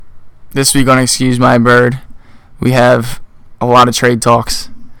this week on Excuse My Bird, we have a lot of trade talks,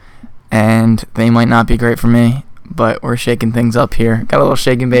 and they might not be great for me, but we're shaking things up here. Got a little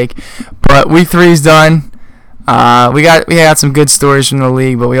shake and bake, but week 3 is done. We got some good stories from the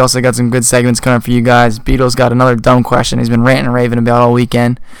league, but we also got some good segments coming for you guys. Beatles got another dumb question he's been ranting and raving about all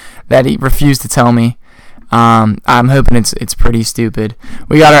weekend that he refused to tell me. I'm hoping it's pretty stupid.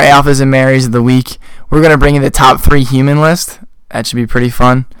 We got our alphas and marys of the week. We're gonna bring in the top 3 human list. That should be pretty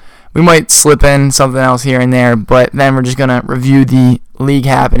fun. We might slip in something else here and there, but then we're just gonna review the league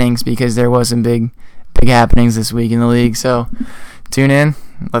happenings because there was some big happenings this week in the league. So tune in.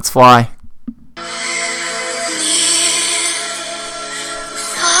 Let's fly.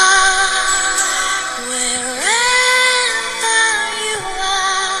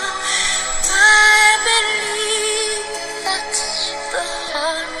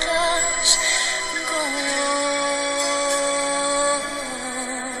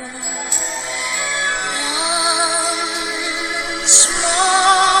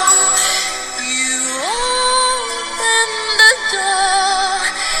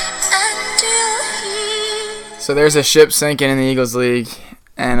 So there's a ship sinking in the Eagles League,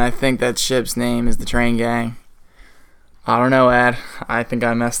 and I think that ship's name is the Train Gang. I don't know, Ad. I think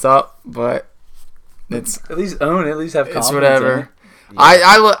I messed up, but it's at least own it. At least have confidence. It's whatever. In it.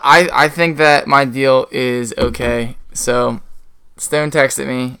 Yeah. I think that my deal is okay. So Stone texted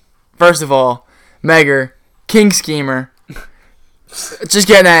me. First of all, Megger, King Schemer. Just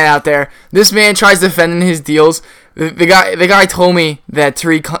getting that out there. This man tries defending his deals. The guy told me that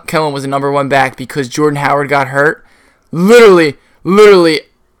Tariq Cohen was the number 1 back because Jordan Howard got hurt. Literally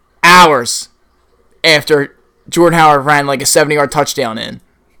hours after Jordan Howard ran like a 70-yard touchdown in.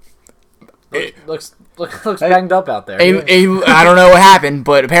 Looks banged up out there. I don't know what happened,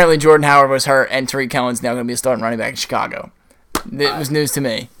 but apparently Jordan Howard was hurt, and Tariq Cohen's now going to be a starting running back in Chicago. It was news to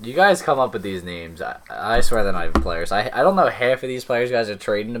me. You guys come up with these names. I swear they're not even players. I don't know half of these players you guys are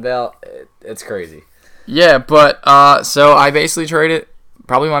trading about. It's crazy. Yeah, but so I basically traded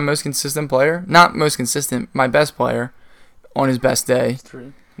probably my most consistent player. Not most consistent, my best player on his best day.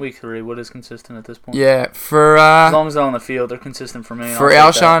 Week 3, what is consistent at this point? Yeah, for as long as they're on the field, they're consistent for me. For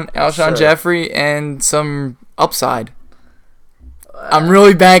Alshon Jeffrey and some upside. I'm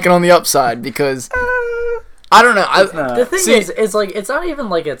really banking on the upside because I don't know. The thing is, it's not even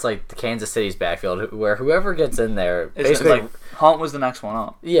like it's like the Kansas City's backfield where whoever gets in there basically like Hunt was the next one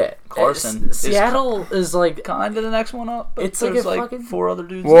up. Yeah, Carson. Seattle is like kind of the next one up. But it's like there's a like fucking 4 other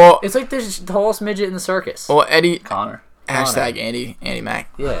dudes. Well, it's like the tallest midget in the circus. Well, Eddie Connor. Andy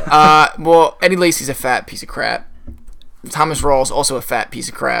Mack. Yeah. Well, Eddie Lacy's a fat piece of crap. Thomas Rawls also a fat piece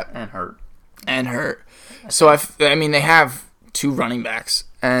of crap and hurt. So I mean they have 2 running backs.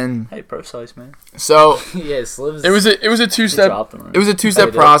 And hey, precise man. So yeah, Slivs. It was a 2-step. It was a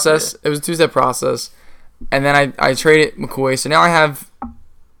 2-step process. Yeah. It was a 2-step process, and then I traded McCoy. So now I have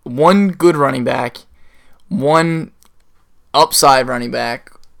 1 good running back, 1 upside running back,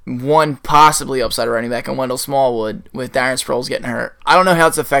 1 possibly upside running back, and Wendell Smallwood with Darren Sproles getting hurt. I don't know how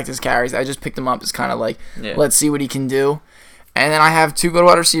it's affected his carries. I just picked him up as kind of like let's see what he can do, and then I have 2 good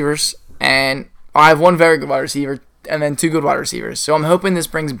wide receivers, and I have 1 very good wide receiver. And then 2 good wide receivers. So I'm hoping this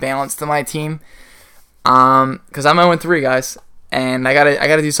brings balance to my team. Because I'm 0-3, guys. And I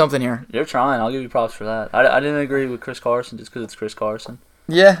gotta do something here. You're trying. I'll give you props for that. I didn't agree with Chris Carson just because it's Chris Carson.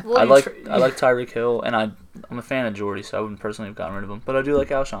 Yeah. Well, I like Tyreek Hill, and I'm a fan of Jordy, so I wouldn't personally have gotten rid of him. But I do like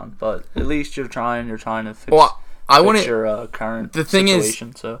Alshon. But at least you're trying to fix your current the thing situation.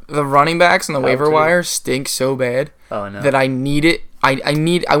 Is, the running backs on the waiver wire stink so bad that I need it.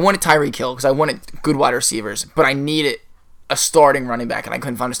 I wanted Tyreek Hill because I wanted good wide receivers, but I needed a starting running back, and I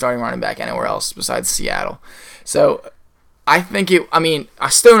couldn't find a starting running back anywhere else besides Seattle. So I think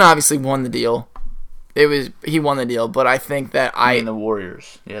Stone obviously won the deal. He won the deal, but I think that the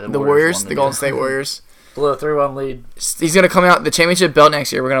Warriors. Yeah, the Warriors, the Golden State Warriors. Blew a 3-1 lead. He's going to come out the championship belt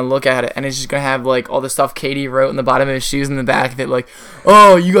next year. We're going to look at it, and it's just going to have like all the stuff Katie wrote in the bottom of his shoes in the back that like,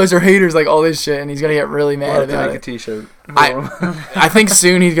 oh, you guys are haters, like all this shit, and he's going to get really mad about it. Make a t-shirt. I think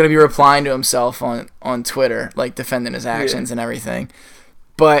soon he's going to be replying to himself on Twitter, like defending his actions and everything.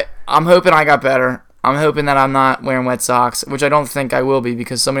 But I'm hoping I got better. I'm hoping that I'm not wearing wet socks, which I don't think I will be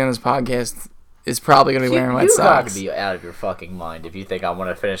because somebody on this podcast is probably going to be wearing wet socks. You're going to be out of your fucking mind if you think I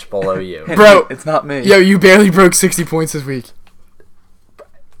want to finish below you. Bro, it's not me. Yo, you barely broke 60 points this week.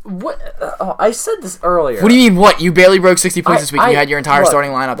 What? I said this earlier. What do you mean, what? You barely broke 60 points this week. You had your entire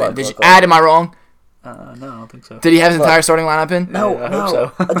starting lineup in. Am I wrong? No, I don't think so. Did he have his entire starting lineup in? No, Yeah, I no.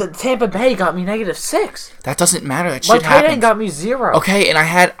 hope so. The Tampa Bay got me -6. That doesn't matter. That My shit tight end happens. got me 0. Okay, and I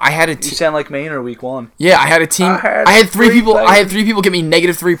had a You team. sound like Maynard week 1. Yeah, I had a team. I had three people. I had 3 people get me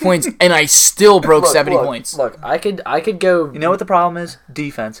 -3 points, and I still broke 70 points. Look, I could go. You know what the problem is?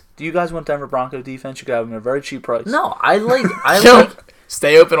 Defense. Do you guys want Denver Bronco defense? You got them at a very cheap price. No, I like Yo,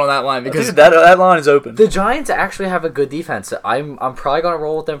 stay open on that line because Dude, that line is open. the Giants actually have a good defense. I'm probably gonna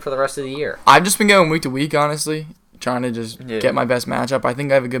roll with them for the rest of the year. I've just been going week to week, honestly, trying to just Yeah. get my best matchup. I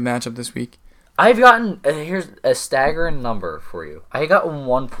think I have a good matchup this week. I've gotten here's a staggering number for you. I got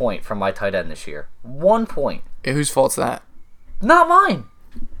 1 point from my tight end this year. 1 point, Whose fault's that? not mine.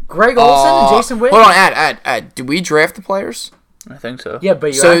 Greg Olsen and Jason Witten. Hold on, add. Do we draft the players? I think so. Yeah,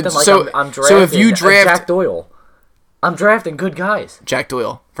 but you're So- acting like so- I'm so drafting if you draft- Jack Doyle. I'm drafting good guys. Jack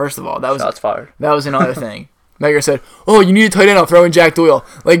Doyle. First of all, that Shots fired. was another thing. Megger said, "Oh, you need a tight end. I'll throw in Jack Doyle.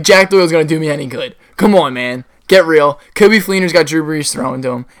 Like Jack Doyle's gonna do me any good. Come on, man, get real. Kobe Fleener's got Drew Brees throwing to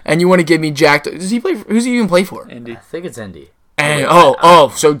him, and you want to give me Jack? Does he play? Who's he even play for? Indy. I think it's Indy. And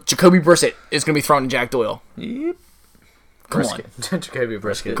so Jacoby Brissett is gonna be thrown to Jack Doyle. Yep. Come on, Jacoby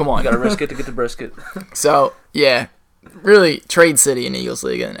Brisket. come on. You gotta risk it to get the brisket. So yeah, really trade city in Eagles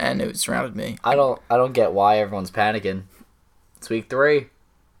League, and it surrounded me. I don't get why everyone's panicking. It's week 3.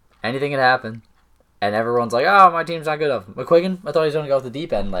 Anything can happen. And everyone's like, oh, my team's not good enough. McQuiggan, I thought he was going to go with the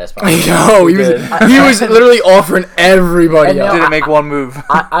deep end last time. No, he was literally offering everybody And up. no, Didn't make one move.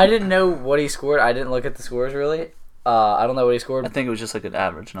 I didn't know what he scored. I didn't look at the scores, really. I don't know what he scored. I think it was just like an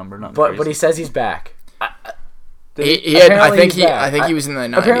average number, not But crazy. he says he's back. He had, I Apparently think he's back. he was in the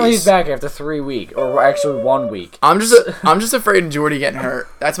 90s. Apparently he's back after 3 weeks, or actually 1 week. I'm just afraid of Jordy getting hurt.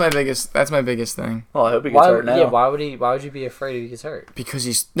 That's my biggest thing. Well, I hope he gets Why? hurt now. Yeah. Why would you be afraid if he gets hurt?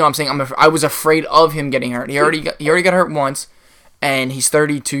 Because I'm saying I was afraid of him getting hurt. He already got hurt once, and he's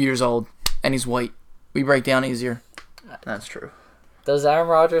 32 years old, and he's white. We break down easier. That's true. Does Aaron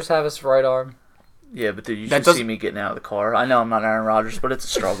Rodgers have his right arm? Yeah, but dude, you That should does- see me getting out of the car. I know I'm not Aaron Rodgers, but it's a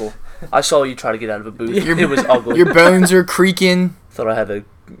struggle. I saw you try to get out of a booth. It was ugly. Your bones are creaking. Thought I had to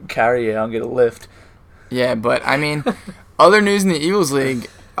carry you and get a lift. Yeah, but I mean, other news in the Eagles League,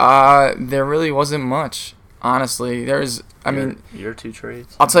 there really wasn't much. Honestly, Your 2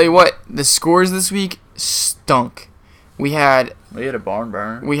 trades. I'll tell you what, the scores this week stunk. We had a barn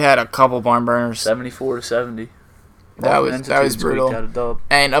burner. We had a couple barn burners. 74-70. That was brutal. Got a dub.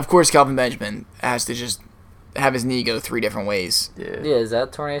 And of course, Calvin Benjamin has to just have his knee go 3 different ways. Yeah. Yeah, is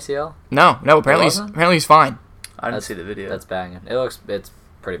that torn ACL? No, apparently he's fine. I didn't see the video. That's banging. It's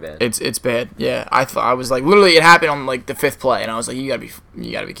pretty bad. It's bad. Yeah, I was like, literally, it happened on like the 5th play, and I was like, you gotta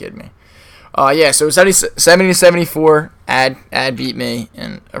be kidding me. Yeah. So 70-74. Ad beat me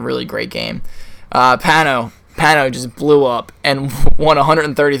in a really great game. Pano just blew up and won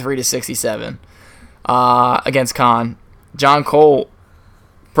 133-67 against Con. John Cole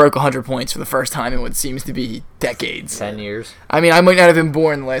broke 100 points for the first time in what seems to be decades. 10 years. I mean, I might not have been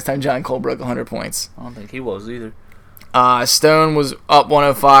born the last time John Cole broke 100 points. I don't think he was either. Stone was up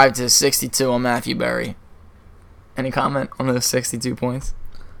 105-62 on Matthew Berry. Any comment on those 62 points?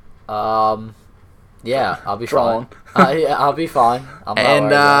 Yeah, I'll be Drawn. fine. Yeah, I'll be fine. I'm not worried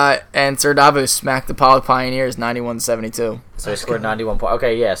about it. And Sir Davos smacked the Pollock Pioneers 91-72. So he scored 91 points.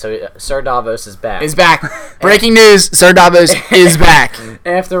 Okay, yeah. So Sir Davos is back. Is back. Breaking news: Sir Davos is back.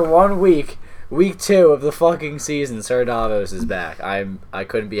 After 1 week, week 2 of the fucking season, Sir Davos is back. I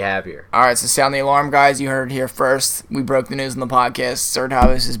couldn't be happier. All right, so sound the alarm, guys. You heard it here first. We broke the news on the podcast. Sir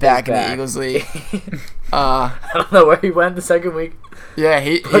Davos is back in the Eagles League. I don't know where he went the second week. Yeah,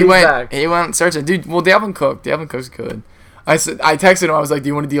 he He's went back. he went searching. Dude, well, Dalvin Cook's good. I texted him. I was like, "Do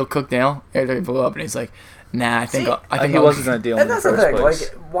you want to deal Cook now?" After he blew up, and he's like, "Nah, I think he wasn't going to deal in the And that's the first thing. place.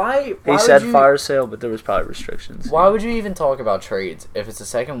 Like, why He would said you, fire sale, but there was probably restrictions. Why would you even talk about trades if it's the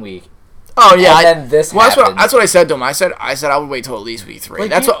second week? Oh yeah, And then this well, happened. that's what I said to him. I said I would wait till at least week 3. Like,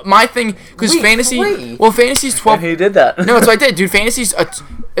 That's you- what my thing, because Week fantasy. 3? Well, fantasy's 12. And he did that. No, that's what I did, dude. Fantasy's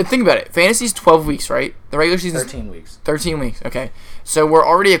think about it. Fantasy's 12 weeks, right? The regular season's 13 weeks. 13 weeks. Okay, so we're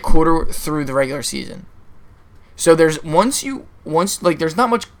already a quarter through the regular season. So there's there's not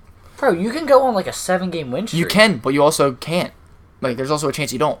much Bro, you can go on like a 7-game win streak. you can, but you also can't. Like, there's also a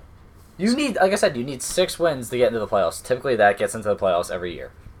chance you don't. You need, like I said, you need 6 wins to get into the playoffs. Typically, that gets into the playoffs every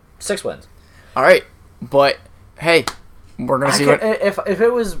year. 6 wins. All right, but hey, we're gonna see what. If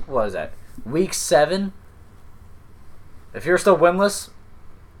it was, what was that, week 7? If you're still winless,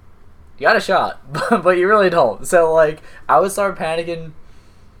 you got a shot, but you really don't. So like, I would start panicking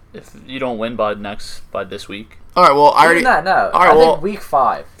if you don't win by this week. All right, well, I already. Not, no. All right, I well, think week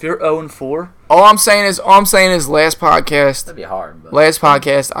 5. If you're 0-4, all I'm saying is last podcast. That'd be hard. But. Last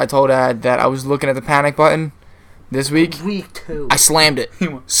podcast, I told Ad that I was looking at the panic button. This week, Week 2. I slammed it.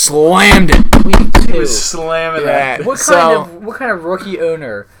 Slammed it. Week 2. he was slamming that. What kind of rookie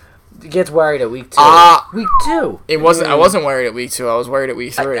owner gets worried at week 2? Week 2. It wasn't. I wasn't worried at week 2. I was worried at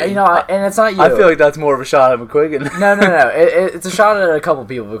week 3. And it's not you. I feel like that's more of a shot at McQuiggan. No. It's a shot at a couple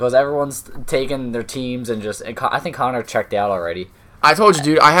people because everyone's taking their teams and just. I think Connor checked out already. I told you,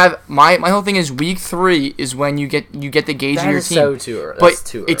 dude. I have my whole thing is week 3 is when you get the gauge of your team. So too early. But That's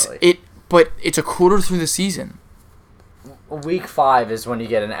too early. But it's a quarter through the season. Week 5 is when you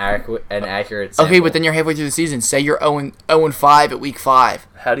get an accurate sample. Okay, but then you're halfway through the season. Say you're 0-5 at week 5.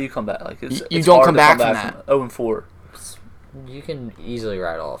 How do you come back? Like you don't come back from that. 0-4. You can easily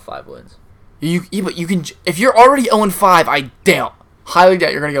rattle off 5 wins. But you can if you're already 0-5. I highly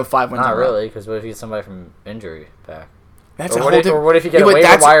doubt you're gonna go 5 wins. Not really, because what if you get somebody from injury back? That's or what if you get a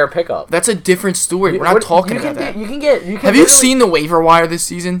waiver wire pickup? That's a different story. We're not talking about that. Have you seen the waiver wire this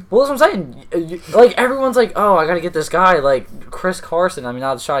season? Well, that's what I'm saying. Like everyone's like, oh, I gotta get this guy like Chris Carson. I mean,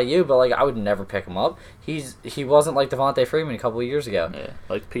 not to shy you, but like I would never pick him up. He wasn't like Devontae Freeman a couple of years ago. Yeah,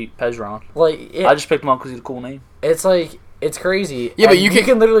 like Pete Pezron. Like I just picked him up because he's a cool name. It's like it's crazy. Yeah, but you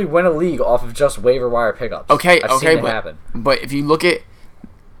can literally win a league off of just waiver wire pickups. Okay, I've seen it happen. But if you look at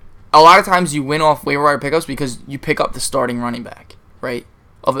a lot of times you win off waiver wire pickups because you pick up the starting running back. Right?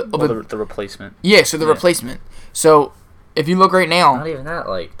 The replacement. Yeah, so the replacement. So, if you look right now... Not even that,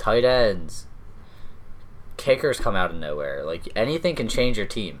 like, tight ends. Kickers come out of nowhere. Like, anything can change your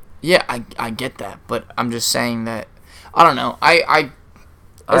team. Yeah, I get that, but I'm just saying that... I don't know.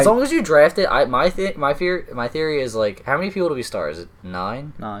 As long as you draft it, my theory is, like, how many people do we start? Is it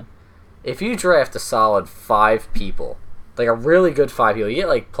 9? 9. If you draft a solid 5 people, like a really good 5 people, you get,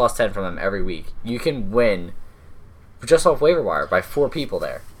 like, plus 10 from them every week, you can win... just off waiver wire by 4 people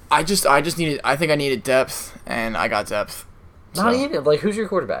there. I think I needed depth, and I got depth. Not even like who's your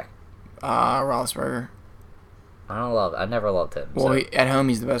quarterback? Roethlisberger. I never loved him. Well, at home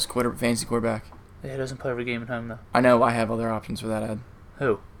he's the best fantasy quarterback. Yeah, he doesn't play every game at home though. I know. I have other options for that, Ed.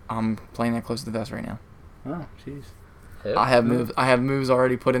 Who? I'm playing that close to the vest right now. Oh, jeez. I have moves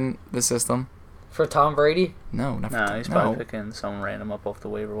already put in the system. For Tom Brady? No, not for Tom. He's probably picking someone random up off the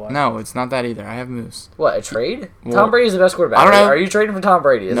waiver wire. No, it's not that either. I have moves. What, a trade? Well, Tom Brady's the best quarterback. I don't know. Are you trading for Tom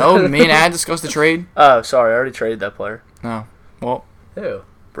Brady? No, me and Ad discussed the trade. Oh, sorry. I already traded that player. No. Well. Who?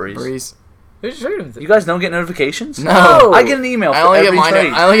 Breeze. Who'd you trade him to? You guys don't get notifications? No. I get an email I only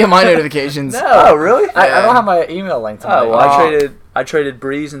get my notifications. No. Oh, really? I don't have my email linked to my I traded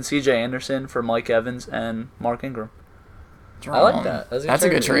Breeze and CJ Anderson for Mike Evans and Mark Ingram. I like that. That's a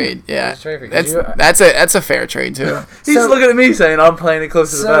good trade. Yeah, that's a fair trade too. He's looking at me saying I'm playing it close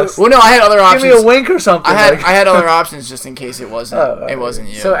to the best. Well, no, I had other options. Give me a wink or something. I had other options just in case it wasn't. It wasn't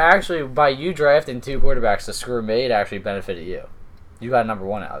you. So actually, by you drafting 2 quarterbacks to screw me, it actually benefited you. You got number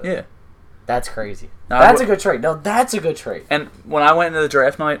 1 out of it. Yeah, that's crazy. That's a good trade. No, that's a good trade. And when I went into the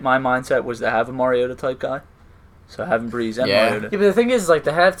draft night, my mindset was to have a Mariota type guy. So having Breeze and Mariota. Yeah, but the thing is, like,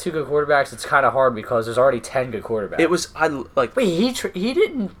 to have 2 good quarterbacks, it's kind of hard because there's already 10 good quarterbacks. It was Wait, he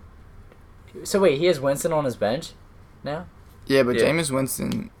didn't. So wait, he has Winston on his bench now. Yeah, but Jameis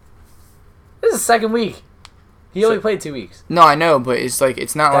Winston. This is the 2nd week. He only played 2 weeks. No, I know, but it's like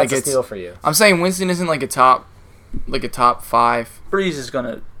it's not That's like a steal for you. I'm saying Winston isn't like a top 5. Breeze is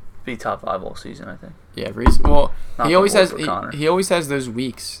gonna be top 5 all season, I think. Yeah, Breeze. Well, Not he always has Connor. he always has those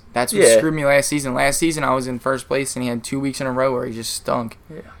weeks. That's what screwed me last season. Last season I was in first place and he had 2 weeks in a row where he just stunk.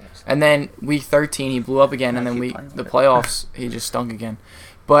 Yeah. And then week 13 he blew up again, and then the playoffs he just stunk again.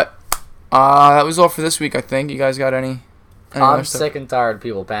 But that was all for this week. I think you guys got any I'm sick and tired of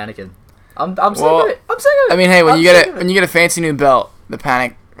people panicking. I'm sick of it. I'm sick of it. I mean, hey, when you get a fancy new belt, the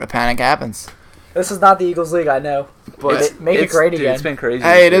panic happens. This is not the Eagles League, I know. But make it great again. It's been crazy.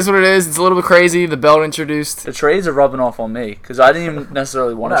 Hey, it is what it is. It's a little bit crazy. The belt introduced. The trades are rubbing off on me because I didn't even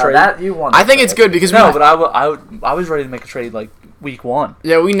necessarily want to trade. I think it's good because but I was ready to make a trade like week 1.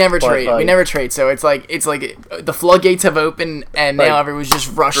 Yeah, we never trade. We never trade. So it's like the floodgates have opened and now everyone's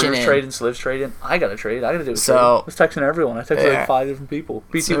just rushing in. Trading, Sliv's trading. I got to trade. I got to do it. So I was texting everyone. I texted like 5 different people.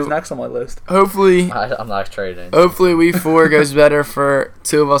 BT was next on my list. Hopefully, I'm not trading. Hopefully, week 4 goes better for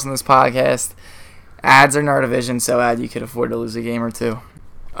 2 of us on this podcast. Ads are in our division, so you could afford to lose a game or 2.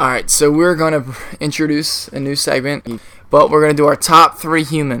 All right, so we're going to introduce a new segment, but we're going to do our top 3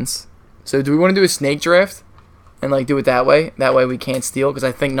 humans. So do we want to do a snake draft and do it that way? That way we can't steal, because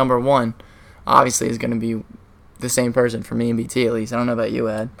I think number 1 obviously is going to be the same person for me and BT at least. I don't know about you,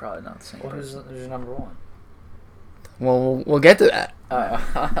 Ad. Probably not the same. Who's your number 1? Well, we'll get to that.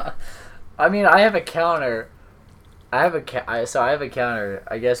 I mean, I have a counter. I have a counter.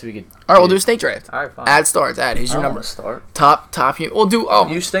 I guess we could. All right, we'll do a snake draft. All right, fine. Ad starts. Ad. Who's your I don't number? wanna start. Top. We'll do. Oh,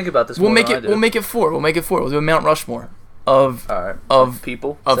 You just think about this. we'll more make than it. I do. We'll make it 4. We'll do a Mount Rushmore of All right. of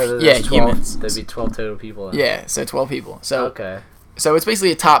people. of So yeah there's 12, humans. There'd be 12 total people. In. Yeah, so 12 people. So Okay. so it's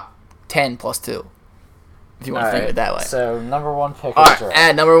basically a top 10 plus 2. If you want to think of it that way. So number 1 pick. All right,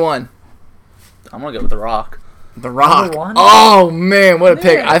 Ad number 1. I'm gonna go with The Rock. The Rock. Number 1? Oh man, what a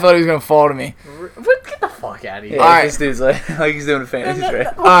pick! Man. I thought he was gonna fall to me. Get the fuck out of here. Yeah, All right. this dude's like he's doing a fantasy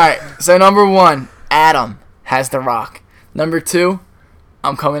draft. All right, so number 1, Adam has The Rock. Number 2,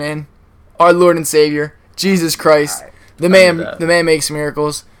 I'm coming in. Our Lord and Savior, Jesus Christ. All right. The man makes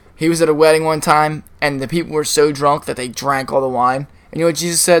miracles. He was at a wedding one time, and the people were so drunk that they drank all the wine. And you know what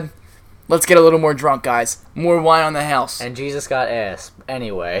Jesus said? Let's get a little more drunk, guys. More wine on the house. And Jesus got ass.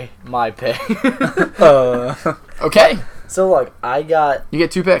 Anyway, my pick. Okay, So look, I got. you get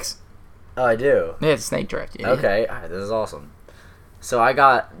 2 picks. Oh, I do. Yeah, it's a snake draft. Yeah. Okay, all right, this is awesome. So I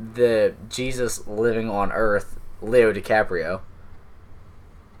got the Jesus living on Earth, Leo DiCaprio.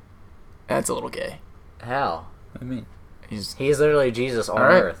 That's a little gay. How? I mean, He's literally Jesus on All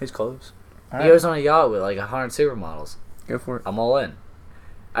right. Earth. he's close. He goes on a yacht with like 100 supermodels. Go for it. I'm all in.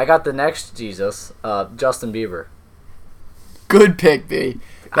 I got the next Jesus, Justin Bieber. Good pick, B.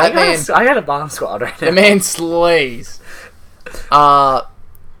 That man, I got a bomb squad right now. the man slays.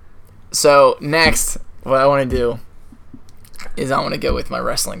 So next, what I want to do is I want to go with my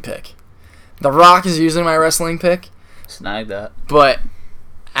wrestling pick. The Rock is usually my wrestling pick, Snag that. but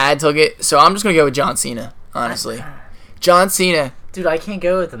I took it, so I'm just gonna go with John Cena. Honestly, John Cena. Dude, I can't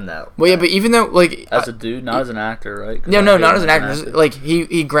go with him though. Well, yeah, but even though like As a dude, not as an actor, right? 'Cause no, I no, feel not him as an actor. Like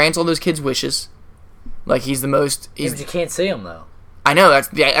he grants all those kids wishes. Like he's the most. Yeah, but you can't see him though. I know that's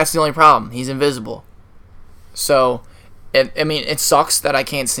the only problem. He's invisible. So, I mean, it sucks that I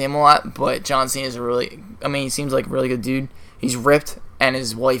can't see him a lot. But John Cena is he seems like a really good dude. He's ripped, and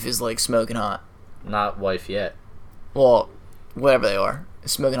his wife is like smoking hot. Not wife yet. Well, whatever they are,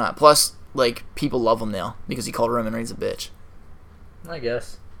 smoking hot. Plus, like people love him now because he called Roman Reigns a bitch. I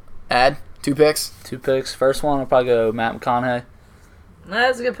guess. Ad 2 picks. 2 picks. First one, I'll probably go Matt McConaughey. Nah,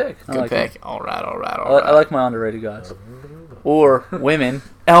 that's a good pick. I Good like pick. him. All right. I like my underrated guys. Or women.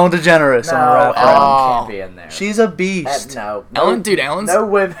 Ellen DeGeneres. No, I'm a rapper. Ellen Oh. can't be in there. She's a beast. No. Ellen's. No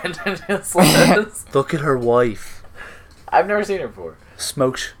women in this list. Look at her wife. I've never seen her before.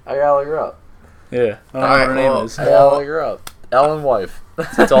 Smokes. I gotta look her up. Yeah. I don't know Alright, what her name well, is. I gotta look her up. Ellen wife.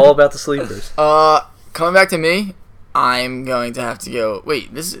 It's all about the sleepers. Coming back to me, I'm going to have to go.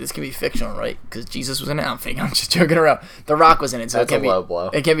 Wait, this can be fictional, right? Because Jesus was in it. I'm just joking around. The Rock was in it, so That's it can a be low blow.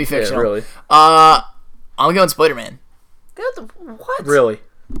 It can be Yeah, fictional. really. I'm going Spider-Man. What? Really.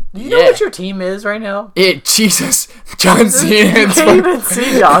 Do you know Yeah. what your team is right now? Jesus, John Cena. You and can't even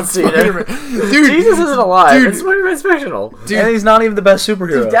see John Cena. Spider-Man. Dude, Jesus isn't alive. Dude. It's Spider-Man's fictional. Dude. And he's not even the best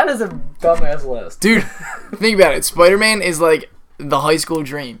superhero. Dude, that is a dumbass list. dude, think about it. Spider-Man is like the high school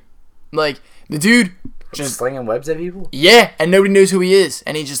dream. Like the dude Just slinging webs at people? yeah, and nobody knows who he is,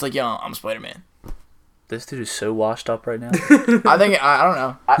 and he's just like, yo, I'm Spider-Man. This dude is so washed up right now. I think I don't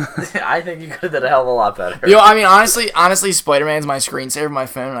know. I think you could have done a hell of a lot better. Yo, I mean, honestly, Spider-Man's my screensaver on my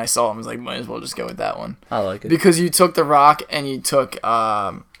phone, and I saw him. I was like, might as well just go with that one I like it. because you took The Rock and you took.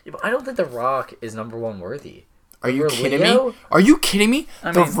 Yeah, but I don't think The Rock is number 1 worthy. Are you Over kidding Leo? me? Are you kidding me?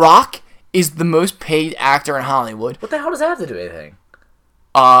 The mean- Rock is the most paid actor in Hollywood. What the hell does that have to do with anything?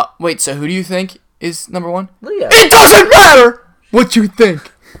 Wait. So who do you think is number 1? Leo. It doesn't matter what you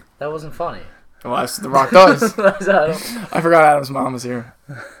think. That wasn't funny. Well, that's The Rock does. I don't- I forgot Adam's mom was here.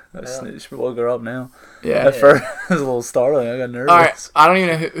 You should woke her up now. Yeah. At first, it was a little startling. I got nervous. All right. I don't even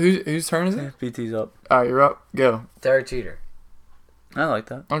know whose turn is it. BT's up. All right, you're up. Go. Derek Jeter. I like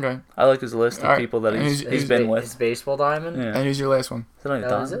that. Okay. I like his list of All right. people that And he's who's been His with. baseball diamond? Yeah. And who's your last one? Is that only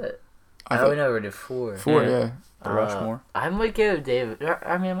That was Don? it. I I thought- only know we're doing 4. 4. Yeah. Yeah. The Rushmore. I might go David.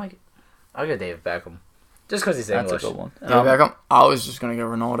 I'll go David Beckham. Just because he's That's English. a good one. David Beckham. I was just gonna go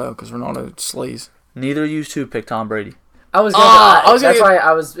Ronaldo because Ronaldo slays. Neither of you two picked Tom Brady. I was gonna. I was gonna that's go- why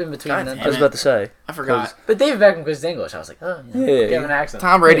I was in between God them. I was about to say. I forgot. But David Beckham because he's English. I was like, oh, Yeah, give him yeah. an accent.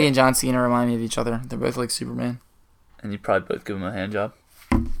 Tom Brady and John Cena remind me of each other. They're both like Superman. And you probably both give him a hand job.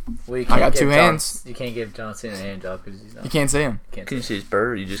 Well, you I got give 2 John- hands. You can't give John Cena a hand job because he's not. You can't see him. Can't Can you see his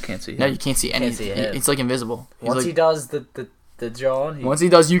bird or you just can't see him? No, you can't see Can't anything. see him. It's like invisible. He's Once like, he does the John, once he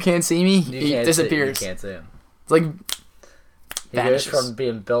does, you can't see me. you He can't disappears. See, you can't see him. It's like, He vanishes. goes from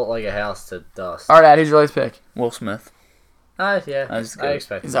being built like a house to dust. all right, Ad, who's your last pick? Will Smith. Yeah, That's I good.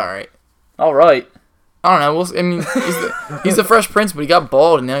 expect He's it. all right. All right. I don't know. I mean, he's the Fresh Prince, but he got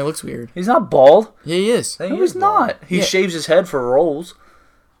bald and now he looks weird. He's not bald. Yeah, he is. No, he's not. He shaves his head for roles.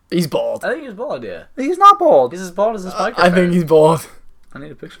 He's bald. I think he's bald. Yeah, He's not bald. he's as bald as his mic. I think he's bald. I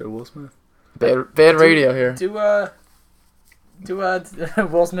need a picture of Will Smith. Bad radio here. To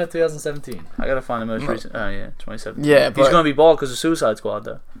Will Smith 2017. I gotta find the most recent. Oh yeah, 2017. Yeah, he's but gonna be bald because of Suicide Squad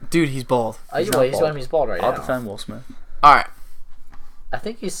though. dude, he's bald. He's not bald. he's bald right I'll now. defend Will Smith. All right, I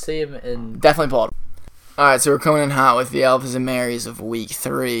think you see him in. definitely bald. All right, so we're coming in hot with the Alphas and Marys of Week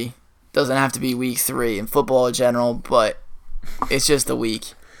 3. Doesn't have to be Week 3 in football in general, but it's just a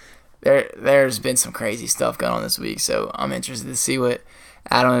week. There's been some crazy stuff going on this week, so I'm interested to see what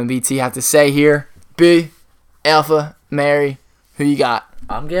Adam and BT have to say here. B, Alpha, Mary, who you got?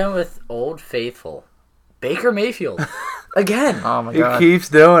 I'm going with Old Faithful, Baker Mayfield, again. Oh my He god, keeps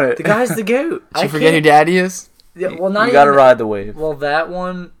doing it. The guy's the goat. did you forget who Daddy is? Yeah, well, not You gotta even- ride the wave. Well, that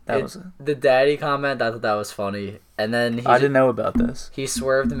one, That was it. the daddy comment. I thought that was funny, and then I didn't know about this. he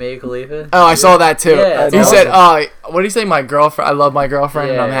swerved to Mia Khalifa. Oh, I saw that too. Yeah, he that's said, awesome. what did he say? My girlfriend, I love my girlfriend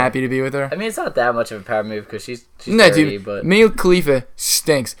and I'm Yeah. happy to be with her. I mean, it's not that much of a power move because she's No, dirty, dude, but Mia Khalifa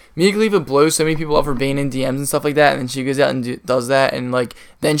stinks. Mia Khalifa blows so many people up for being in DMs and stuff like that, and then she goes out and does that, and like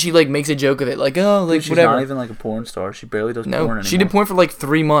then she like makes a joke of it, like oh, like She's whatever. not even like a porn star. She barely does porn No, anymore. she did porn for like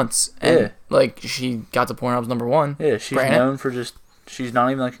 3 months, and Yeah. like she got to Pornhub's #1. Yeah, she's Granted. known for just. She's not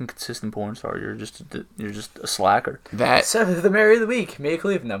even like a consistent porn star. You're just a slacker. That so the Mary of the Week, Mia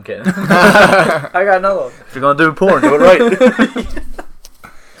Khalifa. No, I'm kidding. I got another one. If you're gonna do porn, do it right.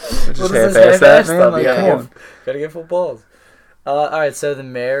 Just What is half-ass this that, half-ass man. stuff? Like, Yeah. come on. Gotta get full balls. All right, so the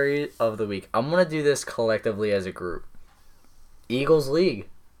Mary of the Week. I'm gonna do this collectively as a group. Eagles League.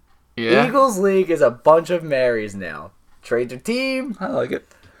 yeah. Eagles League is a bunch of Marys now. Trade their team. I like it.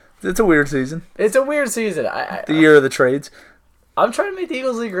 It's a weird season. It's a weird season. The year of the trades. I'm trying to make the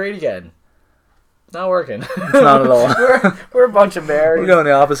Eagles League great again. Not working. Not at all. we're a bunch of Marys. We're going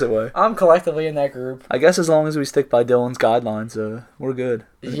the opposite way. I'm collectively in that group. I guess as long as we stick by Dylan's guidelines, we're good.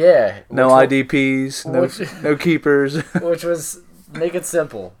 Yeah. No which IDPs, which- no keepers. Which was make it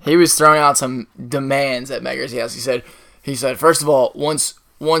simple. He was throwing out some demands at Meggers' house. He said, first of all, once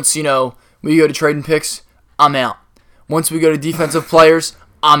we go to trading picks, I'm out. Once we go to defensive players,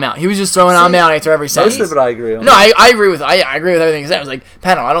 I'm out. He was just throwing I'm out after every sentence. Most of it I agree on. No, I agree with everything he said. I was like,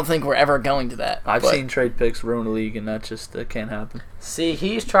 Panel, I don't think we're ever going to that. I've But seen trade picks ruin the league, and that can't happen. See,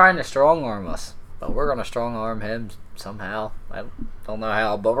 he's trying to strong arm us, but we're gonna strong arm him somehow. I don't know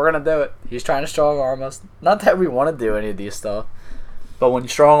how, but we're gonna do it. He's trying to strong arm us. Not that we want to do any of these stuff. But when you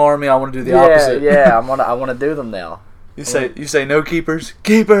strong arm me, I want to do the opposite. Yeah, I want to do them now. You say no keepers,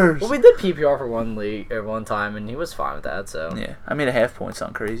 keepers. Well, we did PPR for one league at one time, and he was fine with that. So Yeah, I mean a half point's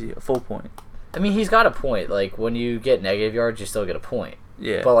not crazy. A full point. I mean, he's got a point. Like when you get negative yards, you still get a point.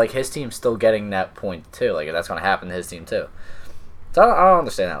 Yeah. But like his team's still getting that point too. Like that's gonna happen to his team too. So I don't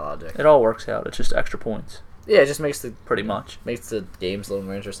understand that logic. It all works out. It's just extra points, Yeah, it just makes the pretty much. games a little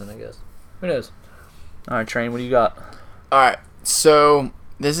more interesting, I guess. Who knows? All right, Train. What do you got? all right, so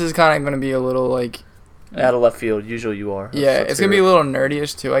this is kind of going to be a little like, Out of left field. Usually you are. yeah, Let's it's going to be hear a little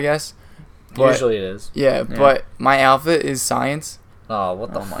nerdy-ish too, I guess. But, Usually it is. yeah, but my outfit is science. Oh, what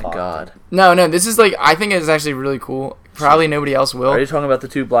it. the Oh my fuck? god. No, this is like, I think it's actually really cool. Probably nobody else will. Are you talking about the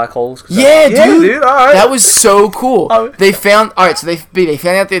two black holes? 'Cause Yeah, that- dude. All right. That was so cool. Oh. They found they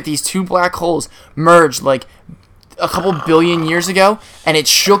found out that these two black holes merged like a couple billion years ago, and it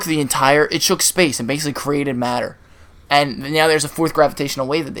shook space and basically created matter. And now there's a fourth gravitational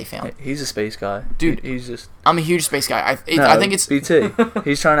wave that they found. He's a space guy, Dude. He's just. I'm a huge space guy. No, I think it's BT.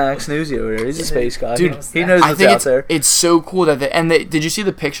 He's trying to act snoozy over there. He's a space guy. Dude, he knows I what's think out there. it's so cool that did you see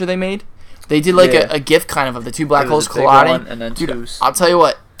the picture they made? They did like Yeah. a GIF kind of the two black It was holes a big colliding. one and then Dude, two. I'll tell you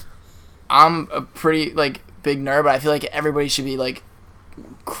what. I'm a pretty like big nerd, but I feel like everybody should be like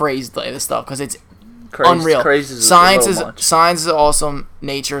crazed by this stuff because it's unreal. Crazy is Science a is little much. science is awesome.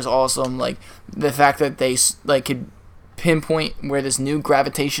 Nature is awesome. Like the fact that they like could pinpoint where this new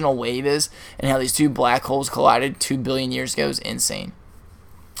gravitational wave is and how these two black holes collided 2 billion years ago is insane.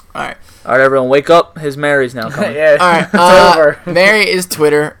 All right. All right, everyone, wake up. His Mary's now coming. yeah. All right, it's over. Mary is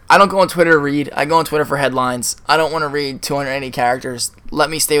Twitter. I don't go on Twitter to read. I go on Twitter for headlines. I don't want to read 280 characters. Let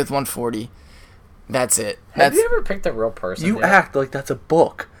me stay with 140. That's it. Have That's you ever picked a real person? You yet? act like that's a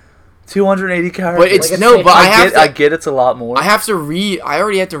book. 280 characters. but it's Like, no. it's But like- I get it's a lot more. I have to read. I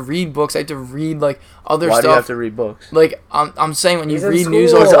already have to read books. I have to read like other Why stuff. do you have to read books? Like I'm saying when you He's in read school.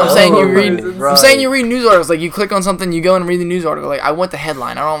 news articles, I'm saying you Oh, read. he's in I'm saying you read news articles. Like you click on something, you go and read the news article. Like I want the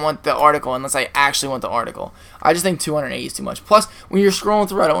headline. I don't want the article unless I actually want the article. I just think 280 is too much. Plus, when you're scrolling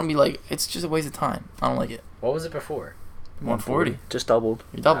through, I don't want to be like it's just a waste of time. I don't like it. What was it before? 140. Just doubled.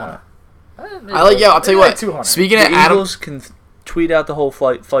 You're doubling it. I like. I'll tell you what. 200. Speaking The of Adam, Eagles can tweet out the whole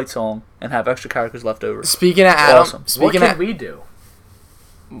fight song and have extra characters left over. speaking of Adam, Awesome. What speaking can of, we do?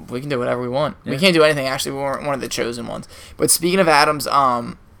 we can do whatever we want. Yeah. We can't do anything. Actually, we weren't one of the chosen ones. But speaking of Adam's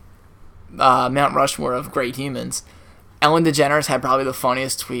Mount Rushmore of great humans, Ellen DeGeneres had probably the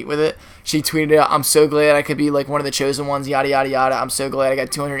funniest tweet with it. She tweeted out, "I'm so glad I could be like one of the chosen ones, yada yada yada. I'm so glad I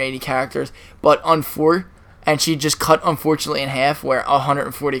got 280 characters, but and she just cut unfortunately in half where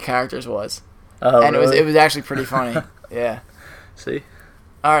 140 characters was, Oh, and really? it was actually pretty funny. Yeah. See?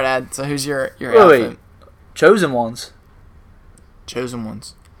 All right, Ad. So who's your Wait. outfit? Chosen ones. Chosen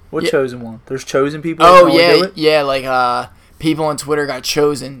ones? What Yeah. chosen one? There's chosen people that Oh can only do yeah, it? yeah. Like people on Twitter got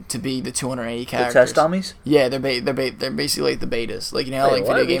chosen to be the 280 The characters. test dummies? Yeah, they're basically like the betas. Like you know how Wait, like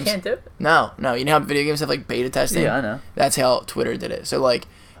what? video We games. can't do it? No, you know how video games have like beta testing. Yeah, I know. That's how Twitter did it. So like,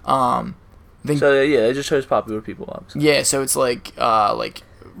 think So yeah, it just shows popular people, obviously. yeah. So it's like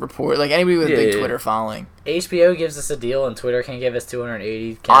report like anybody with a Yeah, big yeah. Twitter following. HBO gives us a deal and Twitter can give us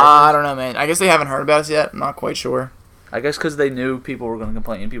 280 characters. I don't know, man. I guess they haven't heard about us yet. I'm not quite sure. I guess because they knew people were going to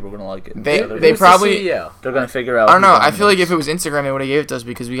complain and people were going to like it. They- So they Who's the probably- CEO? they're going to figure out. I don't know. who's I on feel like this. if it was Instagram, they would have gave it to us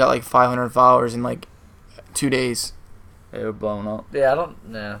because we got like 500 followers in like 2 days. They were blown up. Yeah, I don't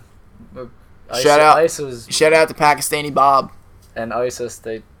know. Shout out- ISIS Shout out to Pakistani Bob. and ISIS.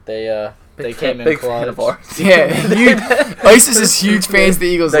 They Big came fan, in big fan of clutch. ours. Yeah, huge. ISIS is huge fans of the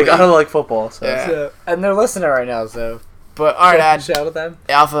Eagles. They league. gotta like football. So. Yeah. So, and they're listening right now, so But all right, Ad. shout at them.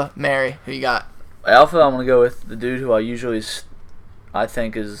 Alpha, Mary, who you got? Alpha, I'm gonna go with the dude who I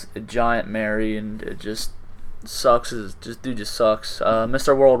think is a giant Mary, and it just sucks. Dude just sucks.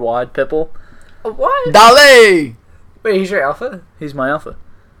 Mr. Worldwide, Pitbull. What? Dale! Wait, he's your alpha? He's my alpha.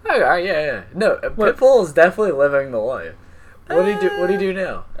 Oh, yeah. No, What? Pitbull is definitely living the life. What do you do? What do you do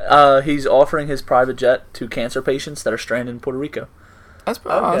now? He's offering his private jet to cancer patients that are stranded in Puerto Rico. That's Okay.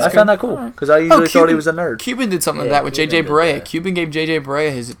 probably. I found that cool because I usually thought he was a nerd. Cuban did something like Yeah, that with Cuban JJ did Barea. that. Cuban gave JJ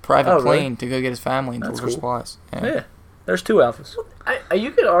Barea his private Oh, really? plane to go get his family and That's deliver cool. supplies. Yeah, there's two alphas.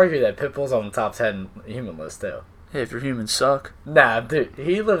 You could argue that Pitbull's on the top 10 human list too. Hey, if your humans suck, Nah, dude,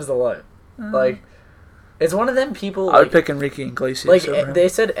 he lives the life. Like, it's one of them people. I would Like, pick Enrique Iglesias. like over him. they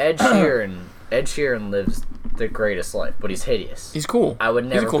said, Ed Sheeran. Ed Sheeran lives the greatest life, but he's hideous. He's cool. I would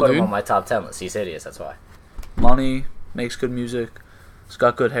He's a never cool put him dude. on my top 10 list. He's hideous. That's why. Money, makes good music. He's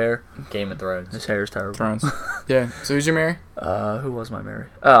got good hair. Game of Thrones. His hair is terrible. Thrones. Yeah. So who's your Mary? Who was my Mary?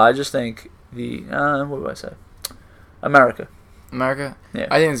 I just think what do I say? America. America? Yeah.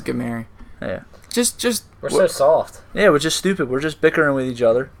 I think it's a good Mary. Yeah. Just We're so soft. Yeah, we're just stupid. We're just bickering with each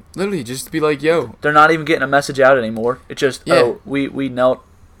other. literally just be like, yo. They're not even getting a message out anymore. It's just, Yeah. we knelt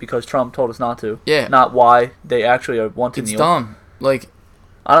because Trump told us not to. Yeah. Not why they actually are wanting It's to. dumb. Like,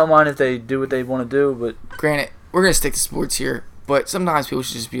 I don't mind if they do what they want to do, but granted, we're going to stick to sports here, but sometimes people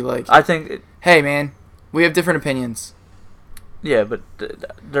should just be like, I think, hey, man, we have different opinions. yeah, but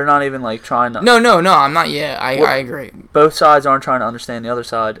they're not even like trying to. No, I'm not. Yeah, I What- agree. Both sides aren't trying to understand the other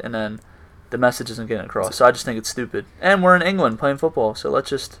side, and then the message isn't getting across. So I just think it's stupid. And we're in England playing football, so let's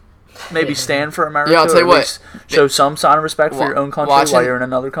just maybe stand for America. Yeah, I'll tell you or at what. least show some sign of respect for your own country Watching- while you're in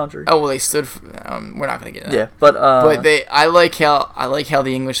another country. Oh well, they stood. We're not gonna get that. Yeah, but I like how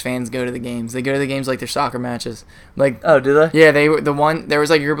the English fans go to the games. They go to the games like they're soccer matches. Like, oh, do they? yeah, there was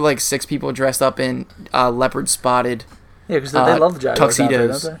like a group of like 6 people dressed up in leopard spotted. Yeah, because they love the Jaguars out there,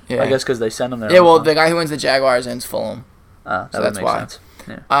 tuxedos. don't they? Yeah. I guess because they send them there. Yeah, all well, the the time. guy who wins the Jaguars ends Fulham. That so would that's make why. sense.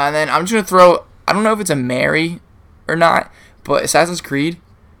 Yeah. And then I'm just gonna throw. I don't know if it's a Mary or not, but Assassin's Creed,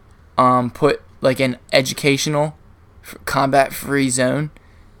 put like an educational, combat-free zone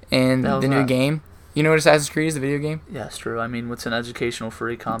in The hell's the new that? game. You know what Assassin's Creed is? The video game. Yeah, it's true. I mean, what's an educational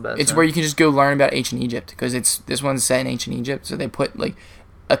free combat? It's zone? where you can just go learn about ancient Egypt because this one's set in ancient Egypt, so they put like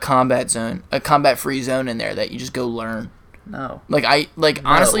a combat zone, a combat-free zone in there that you just go learn. No.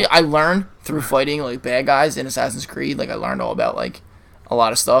 Honestly, I learned through fighting like bad guys in Assassin's Creed. Like I learned all about like a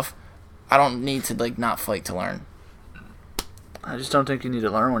lot of stuff. I don't need to like not fight to learn. I just don't think you need to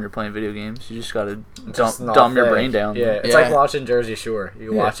learn when you're playing video games. You just gotta Just not dumb your fake. brain down. Yeah, it's Yeah. like watching Jersey Shore.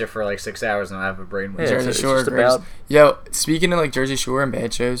 You Yeah. watch it for like 6 hours and have a brain. Yeah, Jersey it's Shore, just greatest. about- Yo, speaking of like Jersey Shore and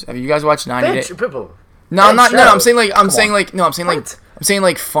bad shows, have you guys watched 90 Day? People. No, I'm not. No, show. I'm saying like on. What? I'm saying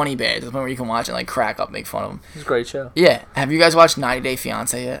like funny bad to the point where you can watch and like crack up, make fun of them. It's a great show. Yeah, have you guys watched 90 Day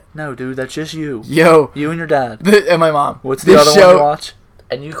Fiance yet? No, dude, that's just you. Yo, You and your dad. and my mom. What's the This other show, one you watch?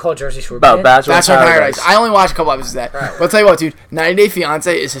 And you call Jersey Shore About bad? Bachelor in Bachelor in Paradise. Paradise. I only watched a couple episodes of that. But I'll tell you what, dude, 90 Day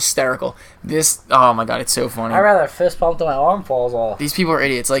Fiance is hysterical. Oh my god, it's so funny. I'd rather fist pump till my arm falls off. These people are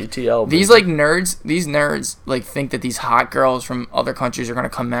idiots. Like GTL, these baby. like nerds. These nerds like think that these hot girls from other countries are gonna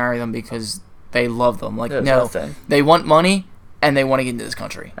come marry them because they love them. Like Yeah, it's no, not a thing. they want money and they want to get into this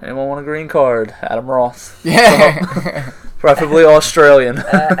country. Anyone want a green card? Adam Roth. Yeah. Preferably Australian.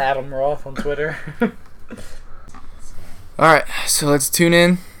 Adam Roth on Twitter. All right, so let's tune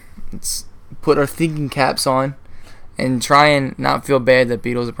in. Let's put our thinking caps on and try and not feel bad that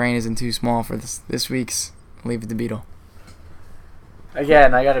Beetle's brain isn't too small for this week's Leave It to Beetle.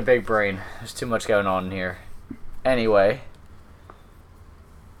 Again, I got a big brain. There's too much going on in here. Anyway.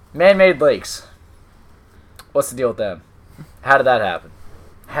 Man-made lakes. What's the deal with them? How did that happen?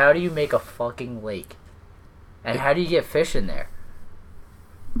 How do you make a fucking lake? And how do you get fish in there?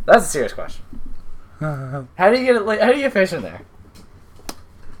 That's a serious question. How do you get fish in there?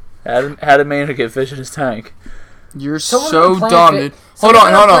 How did Maynard get fish in his tank? You're Someone so gonna plant dumb, fi- dude. someone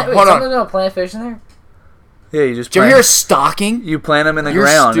Hold gonna on. Someone gonna plant fish in there? Yeah, you just Did you ever plant, hear of stocking? you plant them in the You're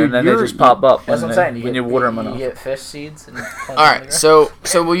ground stu- and then you're- they just pop up That's what I'm saying. when you water them You enough. get fish seeds and plant them All in the right, ground.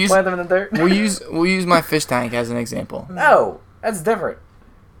 so we'll use Plant them in the dirt? we'll use my fish tank as an example. No, that's different.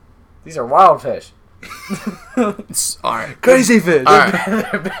 These are wild fish. All right. Crazy fish. All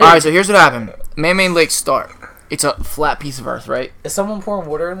right, so here's what happened. Man-made lakes start. It's a flat piece of earth, right? Is someone pouring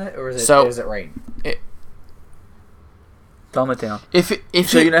water in it, or is it rain? Dumb it down. If So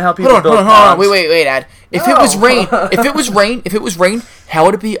it- you know how people hold build on, ponds? wait, Ad. If it was rain, how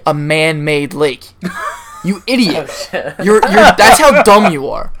would it be a man-made lake? You idiot! You're that's how dumb you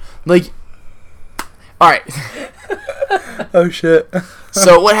are. Like, all right. Oh shit.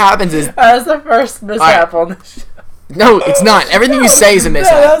 So what happens is That's the first mishap on the show. no, it's not. Everything you say is a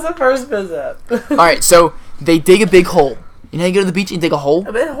mishap. That was the first mishap. All right, so they dig a big hole. You know, how you go to the beach and dig a hole.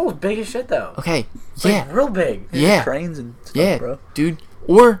 I mean, that hole's big as shit, though. Okay. It's Yeah. like real big. Yeah. Cranes and stuff, Yeah, bro. dude.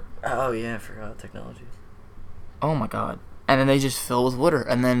 Or Oh, yeah, I forgot technology. oh my god. And then they just fill with water.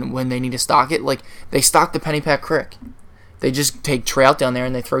 And then when they need to stock it, like they stock the Pennypack Creek. They just take trout down there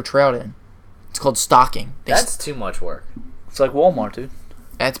and they throw trout in. It's called stocking. That's too much work. It's like Walmart, dude.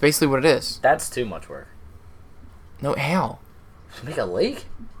 That's basically what it is. That's too much work. No, how? To make a lake?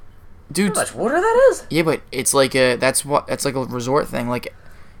 Dude, How much water that is? yeah, but it's like that's like a resort thing. Like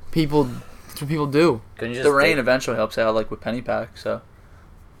that's what people do. Couldn't you just The rain dig- eventually helps out, like with Pennypack. So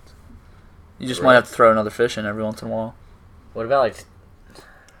you just Right. might have to throw another fish in every once in a while. What about, like,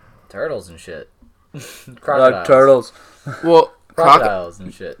 turtles and shit? Like Crocodiles. turtles. Well, Crocodiles